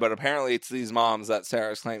have I, but apparently it's these moms that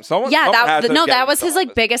Sarah's claim. Someone Yeah, had to get that was his into like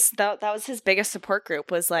office. biggest. That was his biggest support group.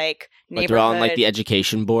 Was like Like neighborhood. they're on like the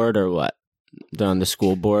education board or what? They're on the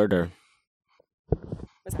school board or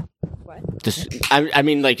What? this? I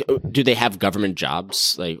mean, like, do they have government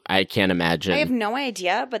jobs? Like, I can't imagine. I have no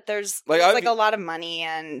idea, but there's Like, there's, I've- like a lot of money,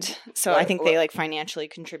 and so I Like- think they like financially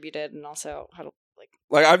contributed, and also how to like.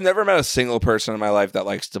 Like I've never met a single person in my life that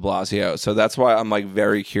likes De Blasio, so that's why I'm like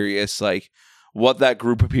very curious, like what that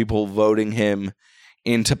group of people voting him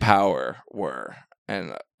into power were,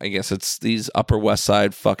 and I guess it's these Upper West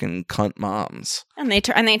Side fucking cunt moms. And they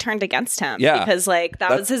turned against him, Yeah. because like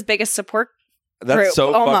that was his biggest support. That's Group,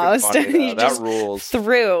 so almost. fucking funny. He Though. just That rules.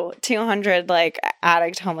 Threw 200 like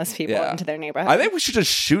addict homeless people Yeah. into their neighborhood. I think we should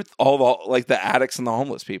just shoot all the addicts and the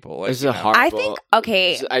homeless people. Like, This is you a know. hard. I think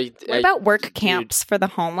okay. I, What about work camps for the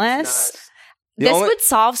homeless? The This only-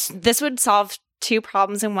 would solve 2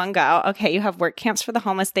 problems in one go. Okay, you have work camps for the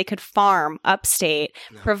homeless. They could farm upstate,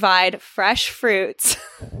 provide fresh fruits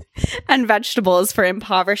and vegetables for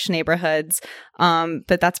impoverished neighborhoods.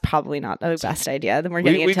 But that's probably not the best idea. Then we're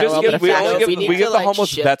getting into a little bit of we fascism. only We give, need we to, give the like, homeless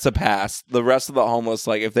shift- vets a pass. The rest of the homeless,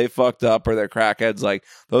 like if they fucked up or they're crackheads, like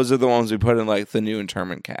those are the ones we put in like the new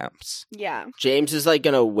internment camps. Yeah. James is like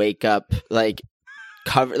gonna wake up like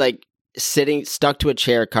cover like sitting stuck to a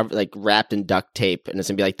chair covered like wrapped in duct tape, and it's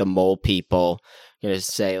gonna be like the mole people gonna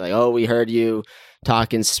say like, "Oh, we heard you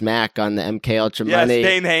talking smack on the MK Ultra Yes, money."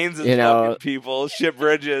 Dane Haynes is you know- fucking people, shit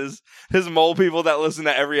bridges, his mole people that listen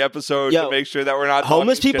to every episode Yo, to make sure that we're not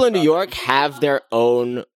Homeless talking people shit in New about York them. have their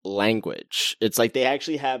own language. It's like they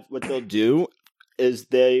actually have what they'll do is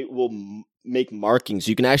they will make markings.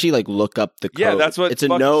 You can actually like look up the code. Yeah, that's what it's a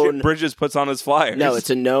fucking known. shit Bridges puts on his flyers. No, it's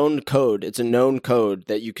a known code. It's a known code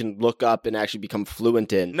that you can look up and actually become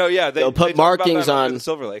fluent in. no, yeah. They'll put they talk about markings that on- in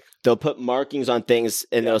Silver Lake. They'll put markings on things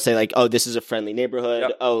and they'll say like, "Oh, this is a friendly neighborhood.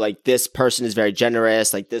 Yep. Oh, like this person is very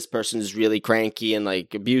generous. Like this person is really cranky and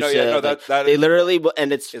like abusive." No, Like, that they is- literally will,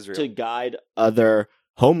 and it's Israel. to guide other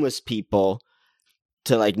homeless people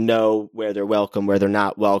to like know where they're welcome, where they're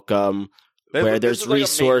not welcome. where this there's is like a main plot.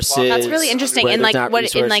 resources. That's really interesting. Where And there's like not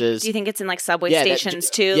what in like resources. do you think it's in like subway Yeah, that- stations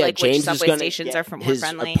too? Yeah, like James which is subway gonna stations get are more his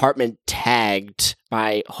friendly? apartment tagged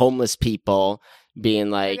by homeless people being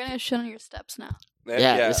You're like, gonna shit on your steps now.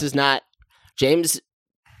 yeah, this is not. James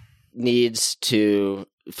needs to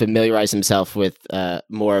familiarize himself with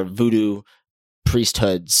more voodoo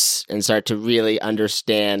priesthoods and start to really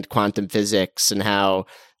understand quantum physics and how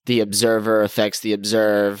the observer affects the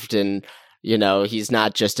observed, and you know he's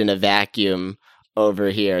not just in a vacuum over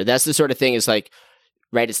here. That's the sort of thing. Is like,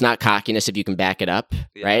 right? It's not cockiness if you can back it up,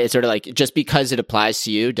 Yeah. right? It's sort of like just because it applies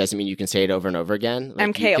to you doesn't mean you can say it over and over again. Like,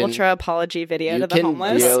 MK you can- Ultra apology video you to the can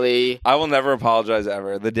homeless. Really, I will never apologize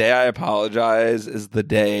ever. The day I apologize is the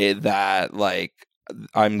day that like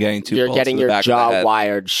I'm getting too. you're bullets getting to the your back of the jaw head.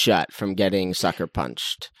 wired shut from getting sucker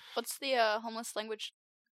punched. What's the homeless language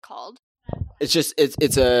called? It's just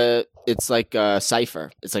it's like a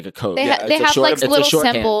cipher. It's like a code. They, Yeah, they it's a have short- like it's a little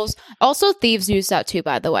shorthand. symbols. Also, thieves use that too.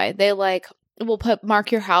 By the way, they like will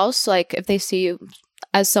mark your house. Like if they see you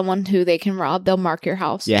as someone who they can rob, they'll mark your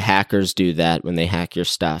house. Yeah, hackers do that when they hack your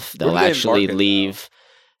stuff. Where They'll do they actually mark it, leave.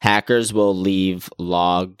 Hackers will leave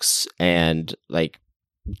logs and like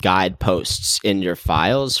guideposts in your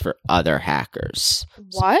files for other hackers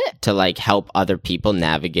What? to like help other people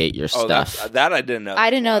navigate your Oh, stuff. that I didn't know. I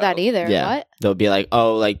didn't know that Wild. either. Yeah. What? They'll be like,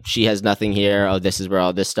 oh, like she has nothing here. Oh, this is where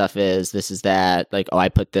all this stuff is. This is that. Like, oh, I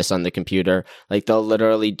put this on the computer. Like, they'll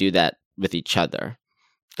literally do that with each other.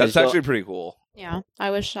 That's There's actually pretty cool. Yeah.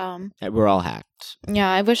 I wish. We're all hacked. Yeah.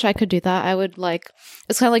 I wish I could do that. I would like.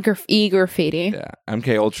 It's kind of like e-graffiti. Yeah,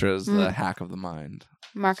 MK Ultra is the Mm. hack of the mind.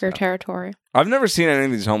 Marker So. territory. I've never seen any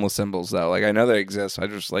of these homeless symbols though. Like I know they exist. I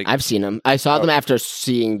just like I've seen them. I saw them Okay. after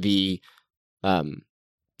seeing the,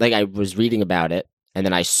 like I was reading about it, and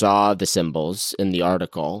then I saw the symbols in the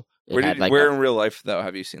article, Where in real life though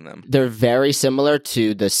have you seen them? They're very similar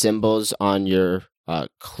to the symbols on your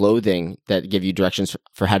clothing that give you directions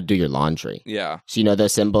for how to do your laundry. Yeah. So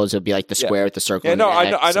those symbols would be like the square with the circle. Yeah, and no, the I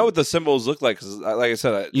X know and- what the symbols look like because, like I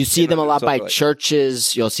said, You see them a lot by like,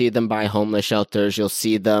 churches. You'll see them by homeless shelters. You'll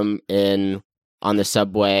see them on the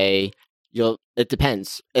subway. It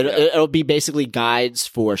depends. It'll be basically guides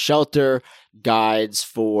for shelter, guides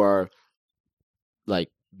for like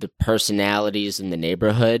the personalities in the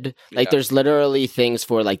neighborhood. Like there's literally things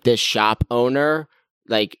for like this shop owner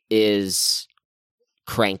like is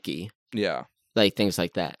cranky. Yeah. Like things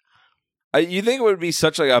like that. You think it would be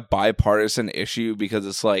such like a bipartisan issue because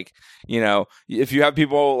it's like, if you have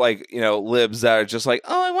people like, libs that are just like,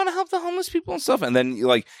 oh, I want to help the homeless people and stuff. And then you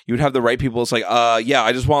would have the right people. It's like, yeah,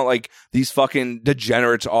 I just want like these fucking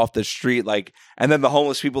degenerates off the street. Like, and then the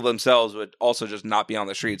homeless people themselves would also just not be on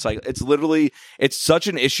the streets. Like, it's such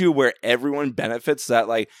an issue where everyone benefits that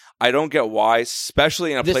like, I don't get why,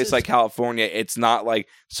 especially in a place like California, it's not like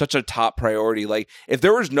such a top priority. Like if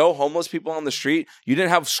there was no homeless people on the street, you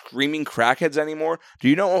didn't have screaming crackheads anymore. Do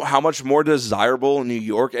you know how much more desirable New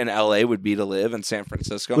York and LA would be to live in San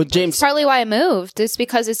Francisco? Well, James, Partly why I moved is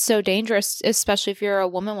because it's so dangerous, especially if you're a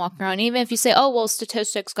woman walking around. Even if you say, oh, well,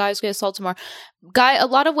 statistics, guys get assaulted more. A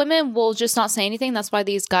lot of women will just not say anything. That's why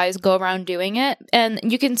these guys go around doing it. And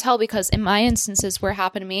you can tell because in my instances where it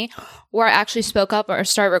happened to me, where I actually spoke up or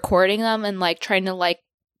started recording them and like trying to like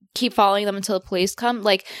keep following them until the police come,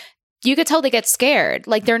 like you could tell they get scared.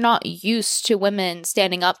 Like they're not used to women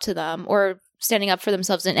standing up to them or standing up for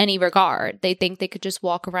themselves in any regard. They think they could just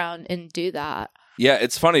walk around and do that. Yeah,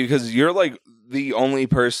 it's funny because you're like the only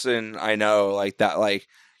person I know like that. Like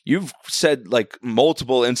you've said like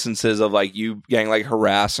multiple instances of like you getting like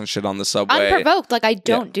harassed and shit on the subway. Unprovoked. Like I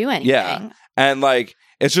don't do anything. Yeah, and like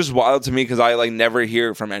it's just wild to me because I like never hear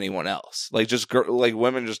it from anyone else. Like just like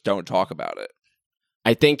women just don't talk about it.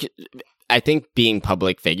 I think being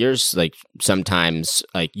public figures, like sometimes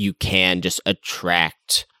like you can just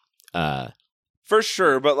attract for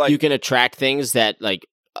sure, but like you can attract things that like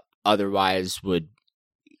otherwise would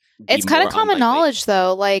be It's kind of more common unlikely. knowledge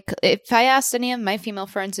though. Like if I asked any of my female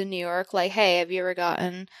friends in New York, like, hey, have you ever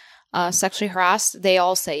gotten sexually harassed? They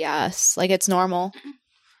all say yes. Like it's normal.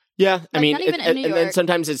 Yeah, I Like, mean, not even in New and then York.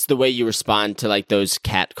 sometimes it's the way you respond to like those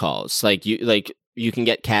cat calls. Like you can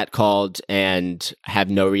get cat called and have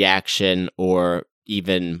no reaction or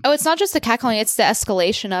even Oh, it's not just the catcalling, it's the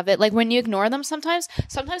escalation of it. Like when you ignore them sometimes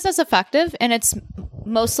that's effective and it's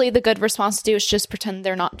mostly the good response to do is just pretend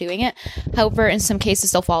they're not doing it. However, in some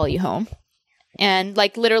cases they'll follow you home and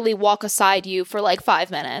like literally walk aside you for like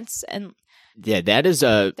 5 minutes and yeah, that is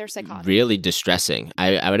they're psychotic. really distressing.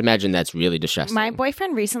 I would imagine that's really distressing. My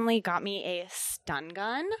boyfriend recently got me a stun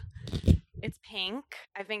gun. It's pink.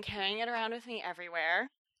 I've been carrying it around with me everywhere.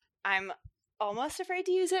 I'm almost afraid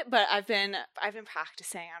to use it, but I've been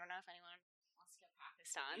practicing. I don't know if anyone wants to get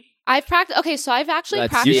practiced on. I've practiced. Okay, so I've actually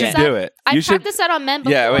Let's practiced you see should that. do it. I've You should. practiced that on men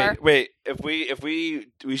before. Yeah, wait. If we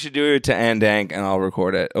should do it to Andank and I'll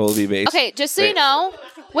record it. It will be based. Okay, just so you Wait. know.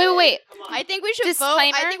 Wait. I think we should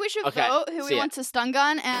Disclaimer? vote. I think we should Okay, vote who see we ya. want to stun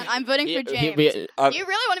gun, and I'm voting for James. We- Do you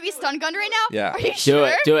really want to be stun gunned right now? Yeah. Are you do sure?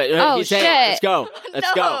 it. Oh, You say it. shit. Let's go. Let's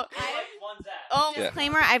No. go. Oh, Yeah.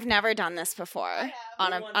 disclaimer! I've never done this before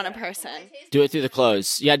on a person. Do it through the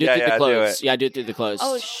clothes. Yeah, do it Yeah, through the do clothes. it. Yeah, do it through the clothes.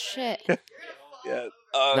 Oh shit. Yeah.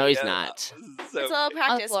 No, he's not. It's a little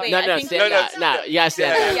practice. Lord. Wait, No, I no, think stand you- up. No, you gotta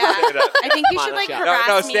stand up. Yeah. Stand up. I think you Come should on, like let's go. harass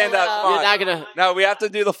No, me stand a up. little. Come You're on. not gonna. No, we have to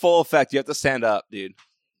do the full effect. You have to stand up, dude.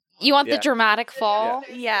 You want Yeah. the dramatic fall?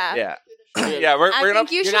 Yeah. Yeah. Yeah, we're I gonna.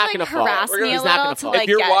 think you You're should not like gonna fall. harass We're gonna- me a he's not little gonna to fall. like If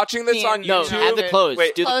you're get watching this me on No, YouTube, have the clothes.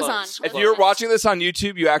 Wait. Do the Clothes clothes. on. If you're watching this on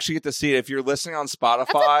YouTube, you actually get to see it. If you're listening on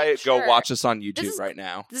Spotify, go picture. watch this on YouTube is- right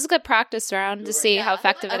now. This is a good practice round to see how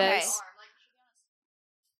effective it Okay. is.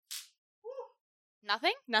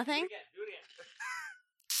 Nothing? Nothing.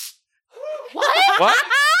 What? What?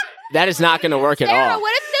 That is not going to work at Sarah, all.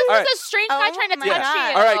 what if this All was right. a strange guy Oh trying to my touch God.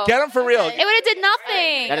 you? All right, get him for real. It would have did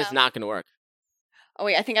nothing. That is not going to work. Oh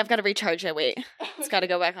wait, I think I've got to recharge it. Wait, it's got to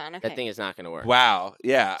go back on. Okay. That thing is not going to work. Wow.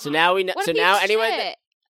 Yeah. So now we know. What So if he now shit? anyone.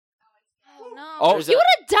 Oh no. Oh, There's You a- would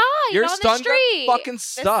have died your on the stun gun street. fucking This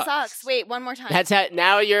sucks. sucks. Wait, one more time. That's how.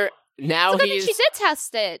 Now you're. Now So good that he's. she did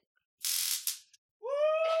test it.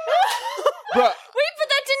 Bro, Wait, but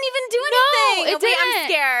that didn't even do No, anything. it Wait, I'm didn't.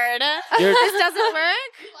 scared. You're- This doesn't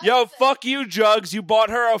work. yo, fuck you, Jugs. You bought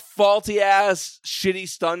her a faulty ass, shitty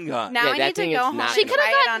stun gun. Now Yeah, I that need to thing go is home. not and She gonna could try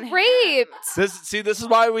it have on gotten him. raped. This is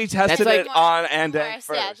why we tested like- it on Andank First,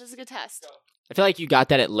 first. yeah, this is a good test. I feel like you got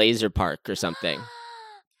that at Laser Park or something.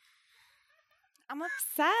 I'm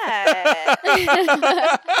upset.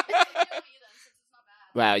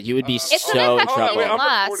 Wow, you would be It's so gonna in affect trouble. me I'm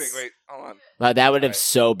less. recording. Wait, hold on. Wow, that would have Alright.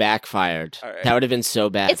 so backfired. Alright. That would have been so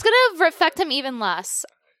bad. It's gonna affect him even less.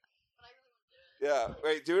 Yeah,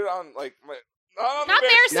 wait, do it on like not on Not the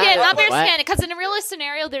bear skin, Not- not bear what? skin. Because in a realistic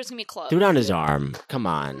scenario, there's gonna be clothes. Do it on his arm. Come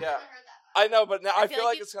on. Yeah, I know, but now I feel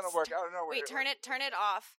like you- it's gonna work. I don't know. Wait, turn it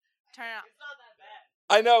off. Turn it off.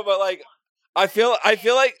 I know, but like, I feel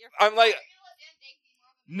like I'm like,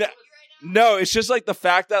 no, it's just like the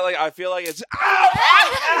fact that like I feel like it's.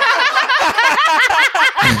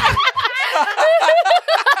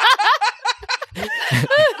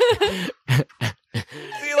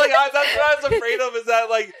 See, like that's what I was afraid of is that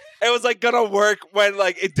like it was like gonna work when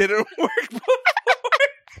like it didn't work before.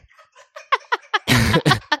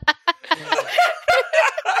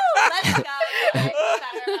 Let's go. Better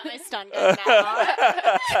at my stun gun now.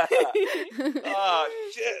 Oh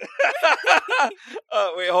shit!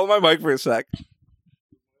 Wait, hold my mic for a sec.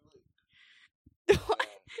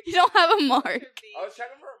 You don't have a mark. I was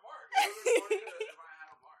checking for a mark.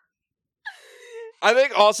 I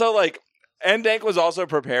think also like Ndank was also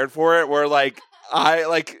prepared for it, where like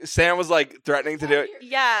Sam was like threatening to do it.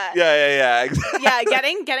 Yeah. Yeah. Yeah,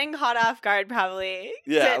 getting caught off guard probably.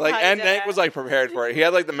 Yeah, like Ndank was like prepared for it. He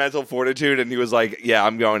had like the mental fortitude, and he was like, "Yeah,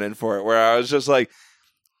 I'm going in for it." Where I was just like,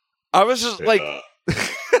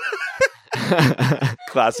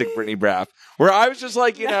 classic Brittany Braff. Where I was just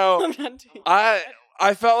like, you know,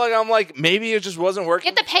 I felt like I'm like maybe it just wasn't You working.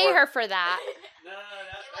 have to pay her for that.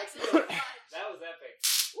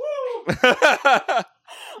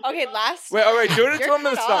 Okay, last. Wait, do it to You're him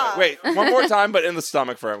in the cut stomach. off. Wait, one more time, but in the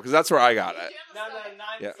stomach for him, because that's where I got it.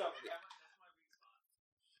 Yeah.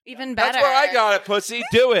 Even better. That's where I got it, pussy.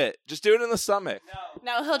 Do it. Just do it in the stomach.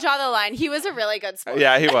 No, he'll draw the line. He was a really good sport.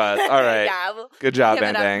 Yeah, he was. All right. Yeah, we'll Good job, give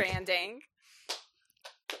it up Ndank. for Ndank.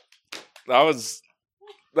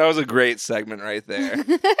 That was a great segment right there.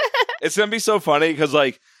 It's gonna be so funny because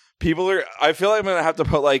like people are. I feel like I'm gonna have to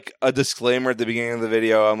put like a disclaimer at the beginning of the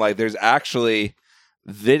video. I'm like, there's actually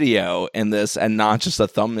video in this and not just a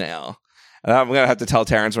thumbnail. And I'm gonna have to tell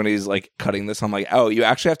Terrence when he's like cutting this. I'm like, oh, you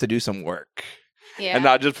actually have to do some work Yeah. and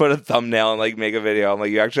not just put a thumbnail and like make a video. I'm like,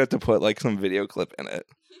 you actually have to put like some video clip in it.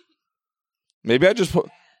 Maybe I just put.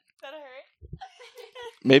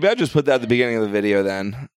 Maybe I just put that at the beginning of the video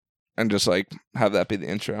then, and just like have that be the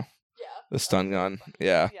intro. Yeah. The stun gun.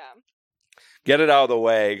 Yeah. Yeah. Get it out of the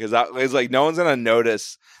way because it's like no one's gonna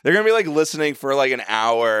notice. They're gonna be like listening for like an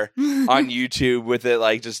hour on YouTube with it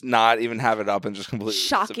like just not even have it up and just completely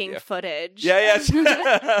Shocking footage. Yeah.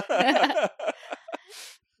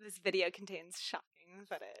 This video contains shocking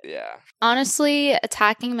footage. Yeah. Honestly,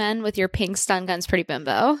 attacking men with your pink stun gun's pretty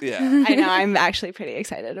bimbo. Yeah. I know. I'm actually pretty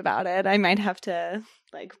excited about it. I might have to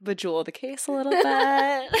like bejewel the case a little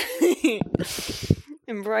bit,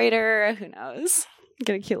 embroider. Who knows?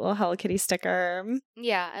 Get a cute little Hello Kitty sticker.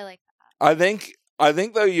 Yeah, I like I think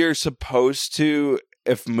though you're supposed to,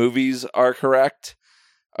 if movies are correct.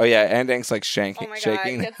 Oh yeah, Andank's like Oh my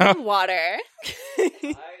shaking. god! Get some water.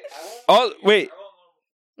 Oh wait.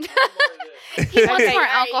 He wants more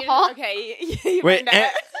alcohol. Okay. You Wait, burned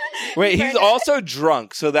it. Wait, You he's burned it. also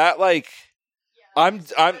drunk, so that like, I'm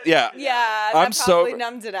yeah. Yeah, I'm that probably so-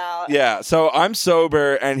 numbed it out. Yeah, so I'm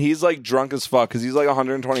sober and he's like drunk as fuck because he's like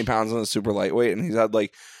 120 pounds and a super lightweight and he's had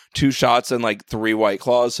like 2 shots and like 3 White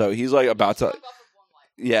Claws, so he's like about to.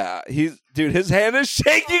 Yeah, dude, his hand is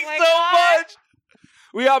shaking my so God. much.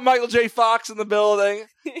 We got Michael J. Fox in the building.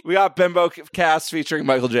 We got Bimbo Cast featuring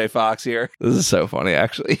Michael J. Fox here. This is so funny,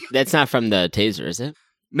 actually. That's not from the taser, is it?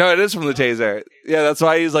 No, it is from the taser. Yeah, that's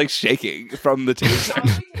why he's like shaking from the taser.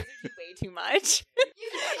 Probably tasted way too much.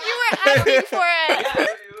 You were asking for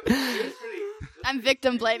it. I'm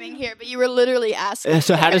victim blaming here, but you were literally asking.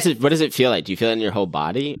 So what does it feel like? Do you feel it in your whole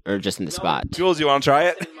body or just in the spot? Jules, you want to try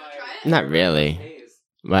it? Not really.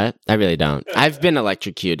 What? I really don't. I've been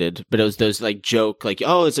electrocuted, but it was those like joke, like,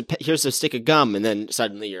 oh, here's a stick of gum, and then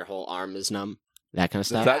suddenly your whole arm is numb. That kind of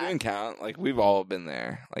Does stuff. that even count? Like, we've all been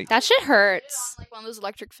there. Like, That shit hurts. Like one of those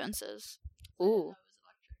electric fences. Ooh.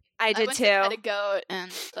 I did went too. to pet a goat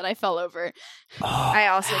and then I fell over. I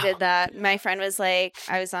also did that. My friend was like,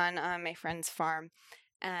 I was on my friend's farm,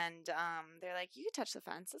 and they're like, "You can touch the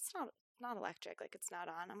fence. It's not electric. Like it's not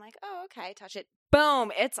on." I'm like, "Oh, okay." Touch it.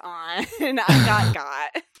 Boom! It's on. And I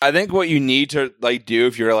got. I think what you need to like do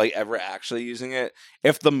if you're like ever actually using it,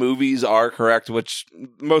 if the movies are correct, which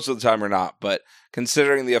most of the time are not, but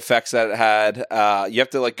considering the effects that it had, you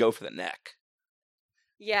have to like go for the neck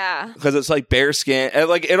Yeah. because it's like bare skin, and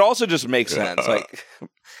like it also just makes sense. Like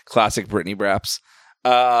classic Britney Braps.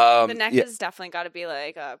 The neck yeah, has definitely got to be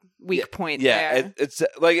like a weak point yeah, there. it's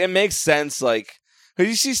like it makes sense. Like Because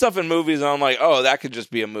you see stuff in movies, and I'm like, oh, that could just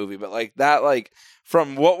be a movie. But like that, like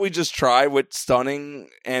from what we just tried with Stunning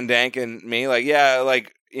and Dank and me, like yeah,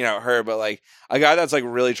 like her, but like a guy that's like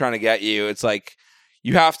really trying to get you, it's like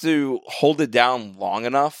you have to hold it down long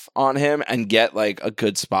enough on him and get like a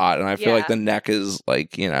good spot. And I feel like the neck is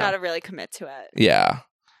like gotta really commit to it. Yeah,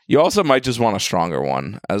 you also might just want a stronger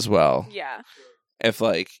one as well. Yeah. If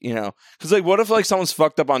like because like what if like someone's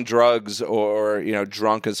fucked up on drugs or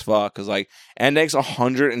drunk as fuck? Because like Dank's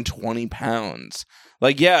 120 pounds.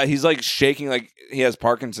 Like yeah, he's like shaking like he has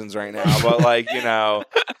Parkinson's right now. But like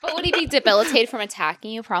But would he be debilitated from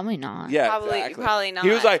attacking you? Probably not. Yeah, probably not.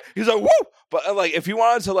 He was like woo. But like if he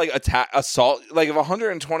wanted to like assault, like if a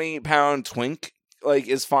 120-pound twink like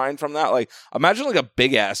is fine from that, like imagine like a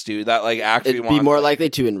big ass dude that like actually It'd be more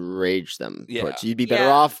likely to enrage them. Yeah. You'd be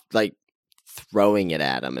better off like throwing it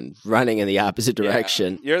at him and running in the opposite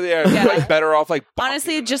direction. You're like better off like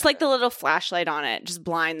honestly just like the little flashlight on it, just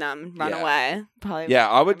blind them, run away. Probably. Yeah,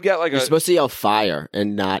 I would get like You're supposed to yell fire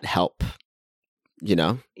and not help.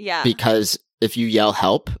 Yeah. Because if you yell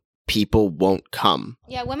help, people won't come.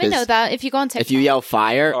 Yeah, women know that. If you go on TikTok, if you yell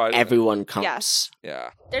fire, everyone comes. Yes.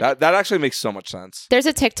 Yeah. That actually makes so much sense. There's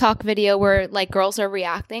a TikTok video where like girls are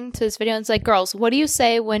reacting to this video, and it's like, girls, what do you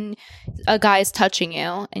say when a guy is touching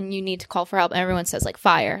you and you need to call for help? And everyone says like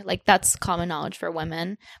fire. Like that's common knowledge for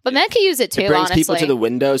women, but men can use it too. It brings honestly, people to the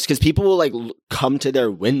windows because people will like come to their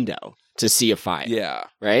window to see a fire. Yeah.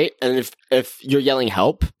 Right. And if you're yelling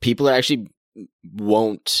help, people are actually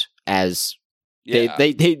won't as. Yeah.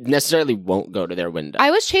 They necessarily won't go to their window. I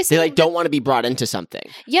was chasing. They like don't want to be brought into something.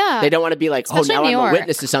 Yeah. They don't want to be like, especially now in New I'm a York.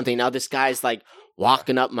 witness to something. Now this guy's like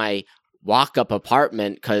walking up my walk-up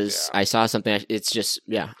apartment because I saw something. It's just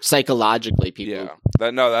psychologically people. Yeah.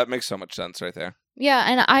 That makes so much sense right there. Yeah,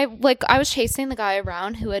 and I was chasing the guy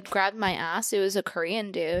around who had grabbed my ass. It was a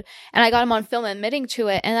Korean dude, and I got him on film admitting to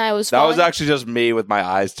it. And I was that was actually just me with my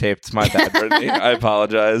eyes taped. My bad, Brittany. I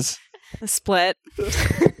apologize. The split.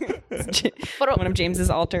 One of James's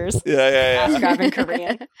altars. Yeah. Ass grabbing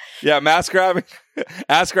Korean. Yeah, ass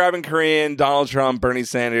grabbing Korean, Donald Trump, Bernie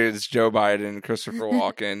Sanders, Joe Biden, Christopher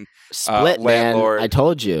Walken. Split, man. Landlord. I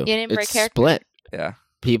told you. You didn't break it's character? split. Yeah.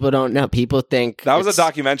 People don't know. People think that was a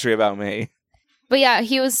documentary about me. But yeah,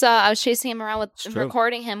 he was. I was chasing him around with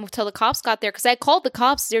recording him until the cops got there because I called the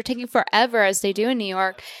cops. They were taking forever, as they do in New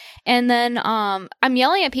York. And then I'm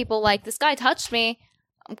yelling at people like, "This guy touched me!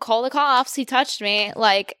 Call the cops! He touched me!"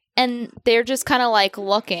 Like, and they're just kind of like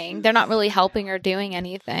looking. They're not really helping or doing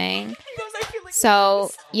anything.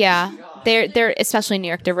 So yeah, they're especially in New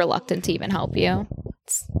York. They're reluctant to even help you.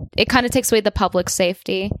 It kind of takes away the public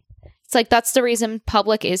safety. It's like that's the reason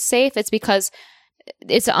public is safe. It's because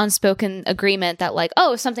it's an unspoken agreement that like,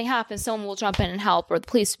 oh, if something happens, someone will jump in and help, or the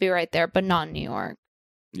police will be right there, but not in New York.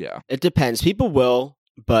 Yeah. It depends. People will,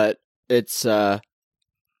 but it's a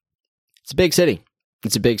big city.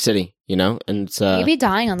 It's a big city, and it's You'd be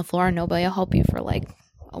dying on the floor and nobody will help you for like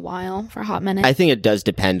a while, for a hot minute. I think it does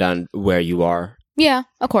depend on where you are. Yeah,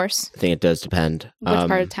 of course. I think it does depend. Which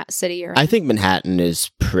part of city you're in. I think Manhattan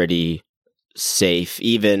is pretty safe,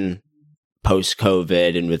 even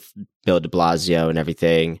post-COVID and with Bill de Blasio and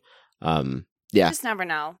everything. You just never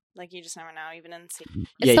know. Like, you just never know, even in the city.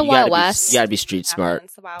 It's the Wild West. You gotta be street smart.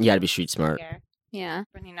 You gotta be street smart. Yeah.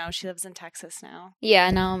 Brittany, she lives in Texas now. Yeah,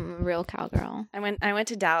 now I'm a real cowgirl. I went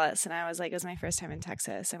to Dallas, and I was like, it was my first time in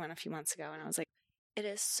Texas. I went a few months ago, and I was like, it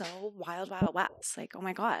is so wild, wild west. Like, oh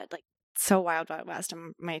my God, like, so wild, wild west.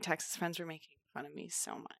 And my Texas friends were making fun of me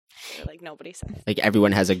so much. They were like, nobody said. Like,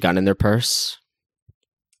 everyone has a gun in their purse.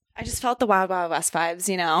 I just felt the wild, wild west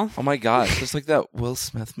vibes, Oh my God, just like that Will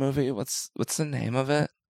Smith movie. What's the name of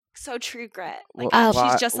it? So True Grit. Like, Wild-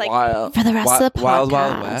 she's just like For the rest of the podcast, Wild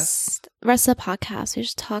Wild West. rest of the podcast, we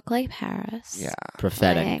just talk like Paris. Yeah.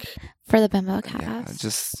 Prophetic. Like, for the bimbo Yeah, cast.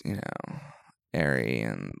 just airy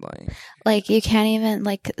and Like, you can't even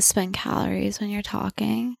like spend calories when you're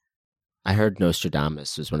talking. I heard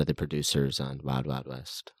Nostradamus was one of the producers on Wild Wild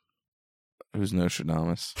West. who's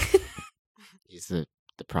Nostradamus? He's the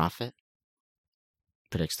prophet.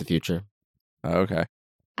 Predicts the future. Oh, okay.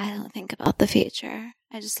 I don't think about the future.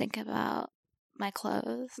 I just think about my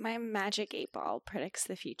clothes. my magic 8-ball predicts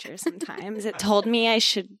the future sometimes. It told me I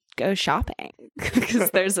should go shopping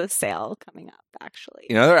because there's a sale coming up, actually.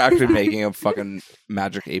 They're actually making a fucking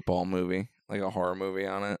Magic 8-Ball movie, like a horror movie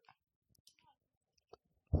on it.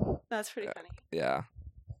 That's pretty funny. Yeah.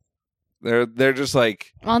 They're just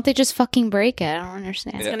like Why don't they just fucking break it? I don't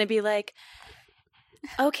understand. It's going to be like,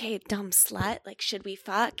 okay, dumb slut, like, should we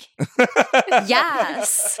fuck?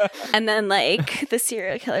 Yes. And then, like, the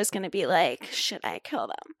serial killer's going to be like, should I kill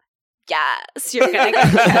them? yes, you're gonna go.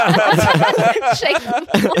 Shake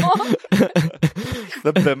the ball.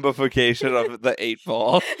 The bimbofication of the 8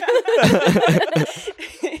 ball.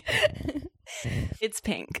 It's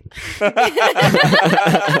pink.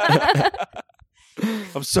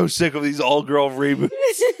 I'm so sick of these all-girl reboots.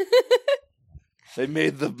 They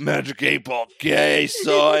made the Magic 8 Ball gay,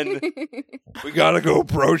 son. We gotta go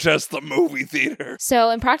protest the movie theater. So,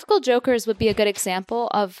 Impractical Jokers would be a good example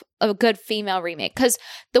of a good female remake because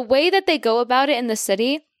the way that they go about it in the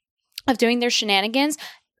city of doing their shenanigans,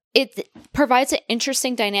 it provides an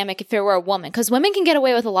interesting dynamic if it were a woman because women can get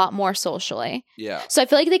away with a lot more socially. Yeah. So I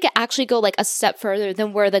feel like they could actually go like a step further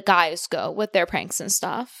than where the guys go with their pranks and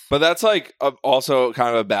stuff. But that's like also kind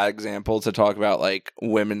of a bad example to talk about like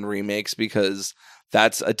women remakes because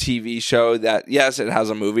that's a TV show that, yes, it has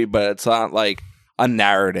a movie, but it's not like a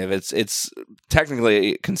narrative. It's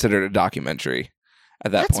technically considered a documentary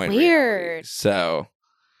at that That's point. weird. So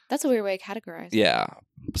That's a weird way to categorize it. yeah.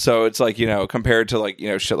 So it's like, compared to like,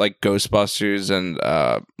 shit like Ghostbusters and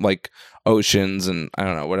like Oceans and I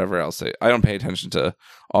don't know, whatever else. I don't pay attention to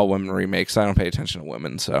all women remakes. I don't pay attention to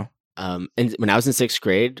women. So And when I was in 6th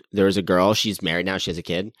grade, there was a girl. She's married now. She has a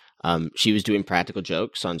kid. She was doing practical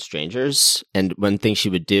jokes on strangers, and one thing she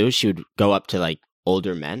would do, she would go up to like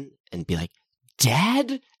older men and be like,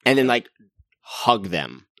 "Dad," and then like hug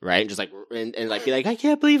them, right? Just like and like be like, "I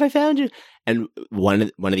can't believe I found you." And one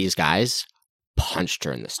of these guys punched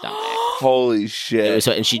her in the stomach. holy shit.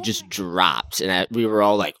 And she just dropped, and we were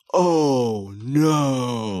all like, "Oh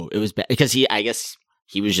no!" It was bad because I guess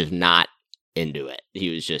he was just not into it. He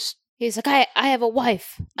was just. He's like, I have a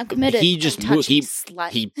wife. I'm committed. He just moved. He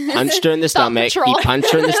punched her in the Thumb stomach. He patrol.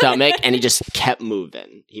 punched her in the stomach, and he just kept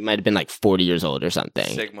moving. He might have been like 40 years old or something.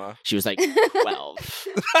 Sigma. She was like 12.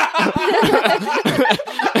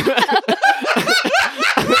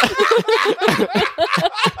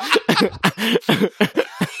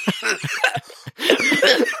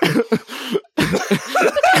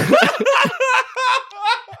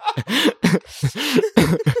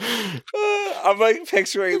 I'm like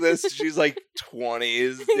picturing this. She's like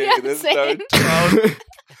 20s doing Yeah, this. same.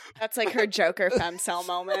 That's like her Joker femcel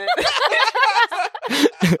moment.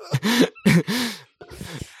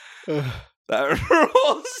 That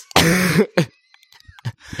rules.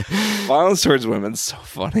 Violence towards women's so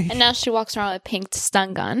funny. And now she walks around with a pink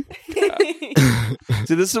stun gun.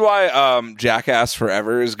 See, this is why Jackass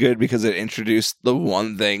Forever is good because it introduced the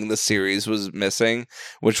one thing the series was missing,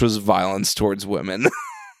 which was violence towards women.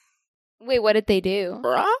 Wait, what did they do?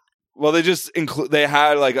 Well, they just they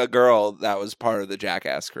had like a girl that was part of the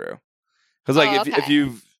Jackass crew. Because like Oh, if okay.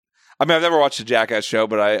 you've, I mean, I've never watched a Jackass show,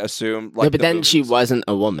 but I assume like No, but the then she movies- wasn't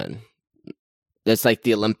a woman. That's like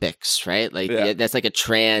the Olympics, right? Like Yeah. that's like a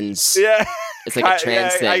trans. Yeah, It's like a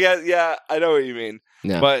trans thing. I guess, yeah, I know what you mean.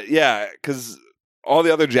 No. But yeah, because all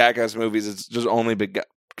the other Jackass movies, it's just only big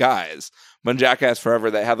guys. But in Jackass Forever,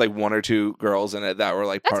 they had like 1 or 2 girls in it that were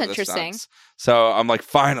like That's part of the interesting. stunts. So I'm like,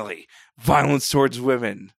 finally, violence towards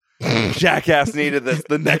women. Jackass needed this.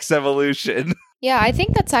 The next evolution. Yeah, I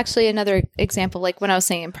think that's actually another example. Like when I was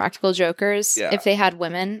saying Impractical Jokers, Yeah. if they had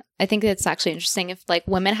women, I think it's actually interesting if like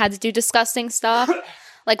women had to do disgusting stuff,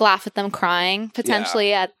 like laugh at them crying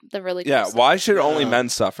potentially at the really Yeah. gross stuff. Why should only No. men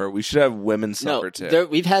suffer? We should have women suffer too.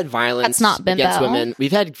 We've had violence That's not bimbo. against women.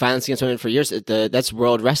 We've had violence against women for years. That's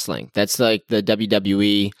World Wrestling. That's like the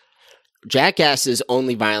WWE. Jackass is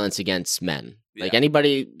only violence against men. Like Yeah.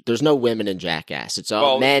 anybody, there's no women in Jackass. It's all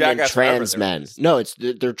Well, men and Jackass Forever, trans there men. is. No,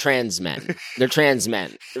 they're trans men. They're trans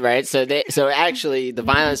men, right? So actually, the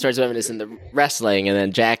violence towards women is in the wrestling, and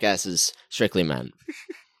then Jackass is strictly men.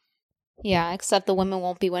 Yeah, except the women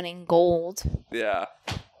won't be winning gold. Yeah.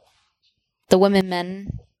 The women.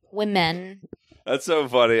 That's so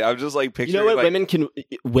funny. I'm just like You picturing know what? like,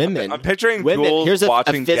 Women. I'm picturing Women- Jules here's a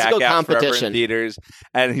watching physical Jackass Forever in competition. theaters,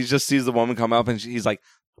 and he just sees the woman come up, and he's like,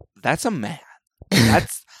 "That's a man.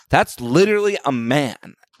 That's literally a man."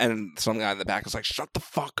 And some guy in the back is like, "Shut the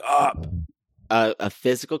fuck up." A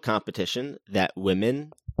physical competition that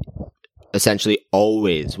women essentially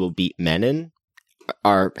always will beat men in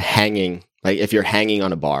are hanging. Like if you're hanging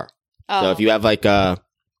on a bar. Oh, So if you have like a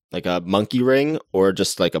monkey ring or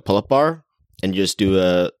just like a pull-up bar and you just do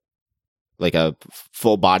a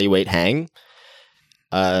full body weight hang,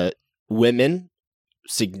 women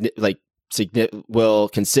will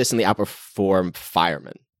consistently outperform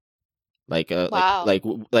firemen. Wow.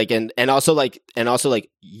 And also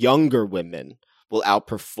younger women will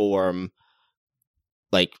outperform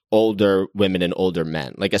like older women and older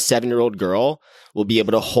men. Like a 7-year-old girl will be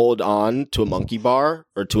able to hold on to a monkey bar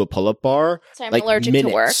or to a pull-up bar sorry, I'm like allergic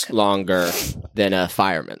minutes to work. longer than a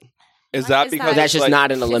fireman. Is Why that is because that? That's just like,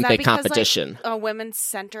 not an that Olympic because, like, competition. A woman's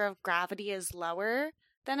center of gravity is lower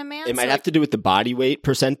than a man's? It might So, have to do with the body weight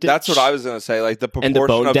percentage. That's what I was going to say. Like the And the proportion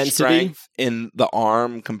bone of density? strength in the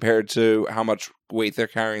arm compared to how much weight they're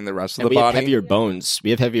carrying the rest of And the we body. have heavier bones. We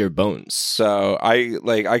have heavier bones. So I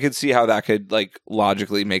could see how that could like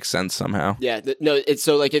logically make sense somehow. Yeah, no, it's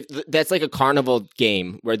so like that's like a carnival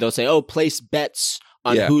game where they'll say, "Oh, place bets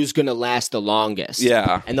on Yeah. who's gonna last the longest."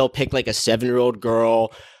 Yeah. and they'll pick like a 7-year-old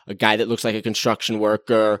girl, a guy that looks like a construction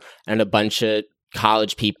worker, and a bunch of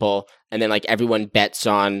college people, and then like everyone bets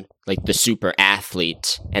on like the super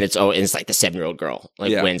athlete, and it's like the 7-year-old girl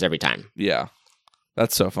like Yeah. wins every time. Yeah.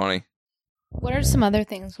 That's so funny. What are some other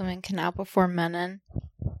things women can outperform men in?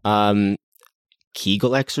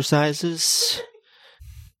 Kegel exercises,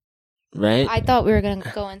 right? I thought we were going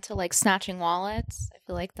to go into like snatching wallets. I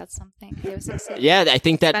feel like that's something they would succeed. Yeah, I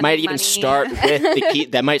think that Spending might even money. start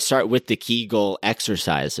with that might start with the Kegel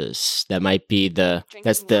exercises. That might be drinking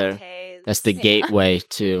that's lattes. the gateway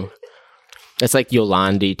to. That's like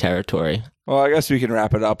Yolandi territory. Well, I guess we can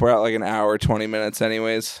wrap it up. We're at like an hour, 20 minutes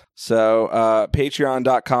anyways. So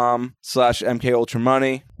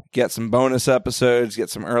patreon.com/MKUltraMoney. Get some bonus episodes, get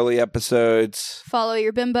some early episodes. Follow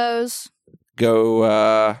your bimbos.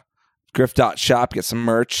 Go griff.shop, get some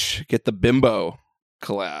merch. Get the Bimbo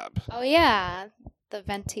collab. Oh yeah, the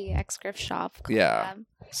Venti X Griff Shop. Yeah.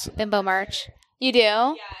 collab. Bimbo merch. You do?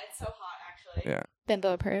 Yeah, it's so hot actually. Yeah.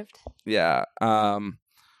 Bimbo approved. Yeah.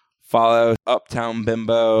 Follow Uptown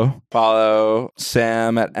Bimbo. Follow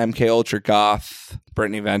Sam at MK Ultra Goth.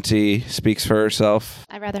 Brittany Venti speaks for herself.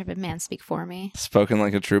 I'd rather have a man speak for me. Spoken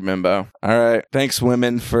like a true bimbo. All right. Thanks,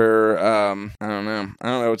 women, for I don't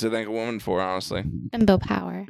know what to thank a woman for, honestly. Bimbo power.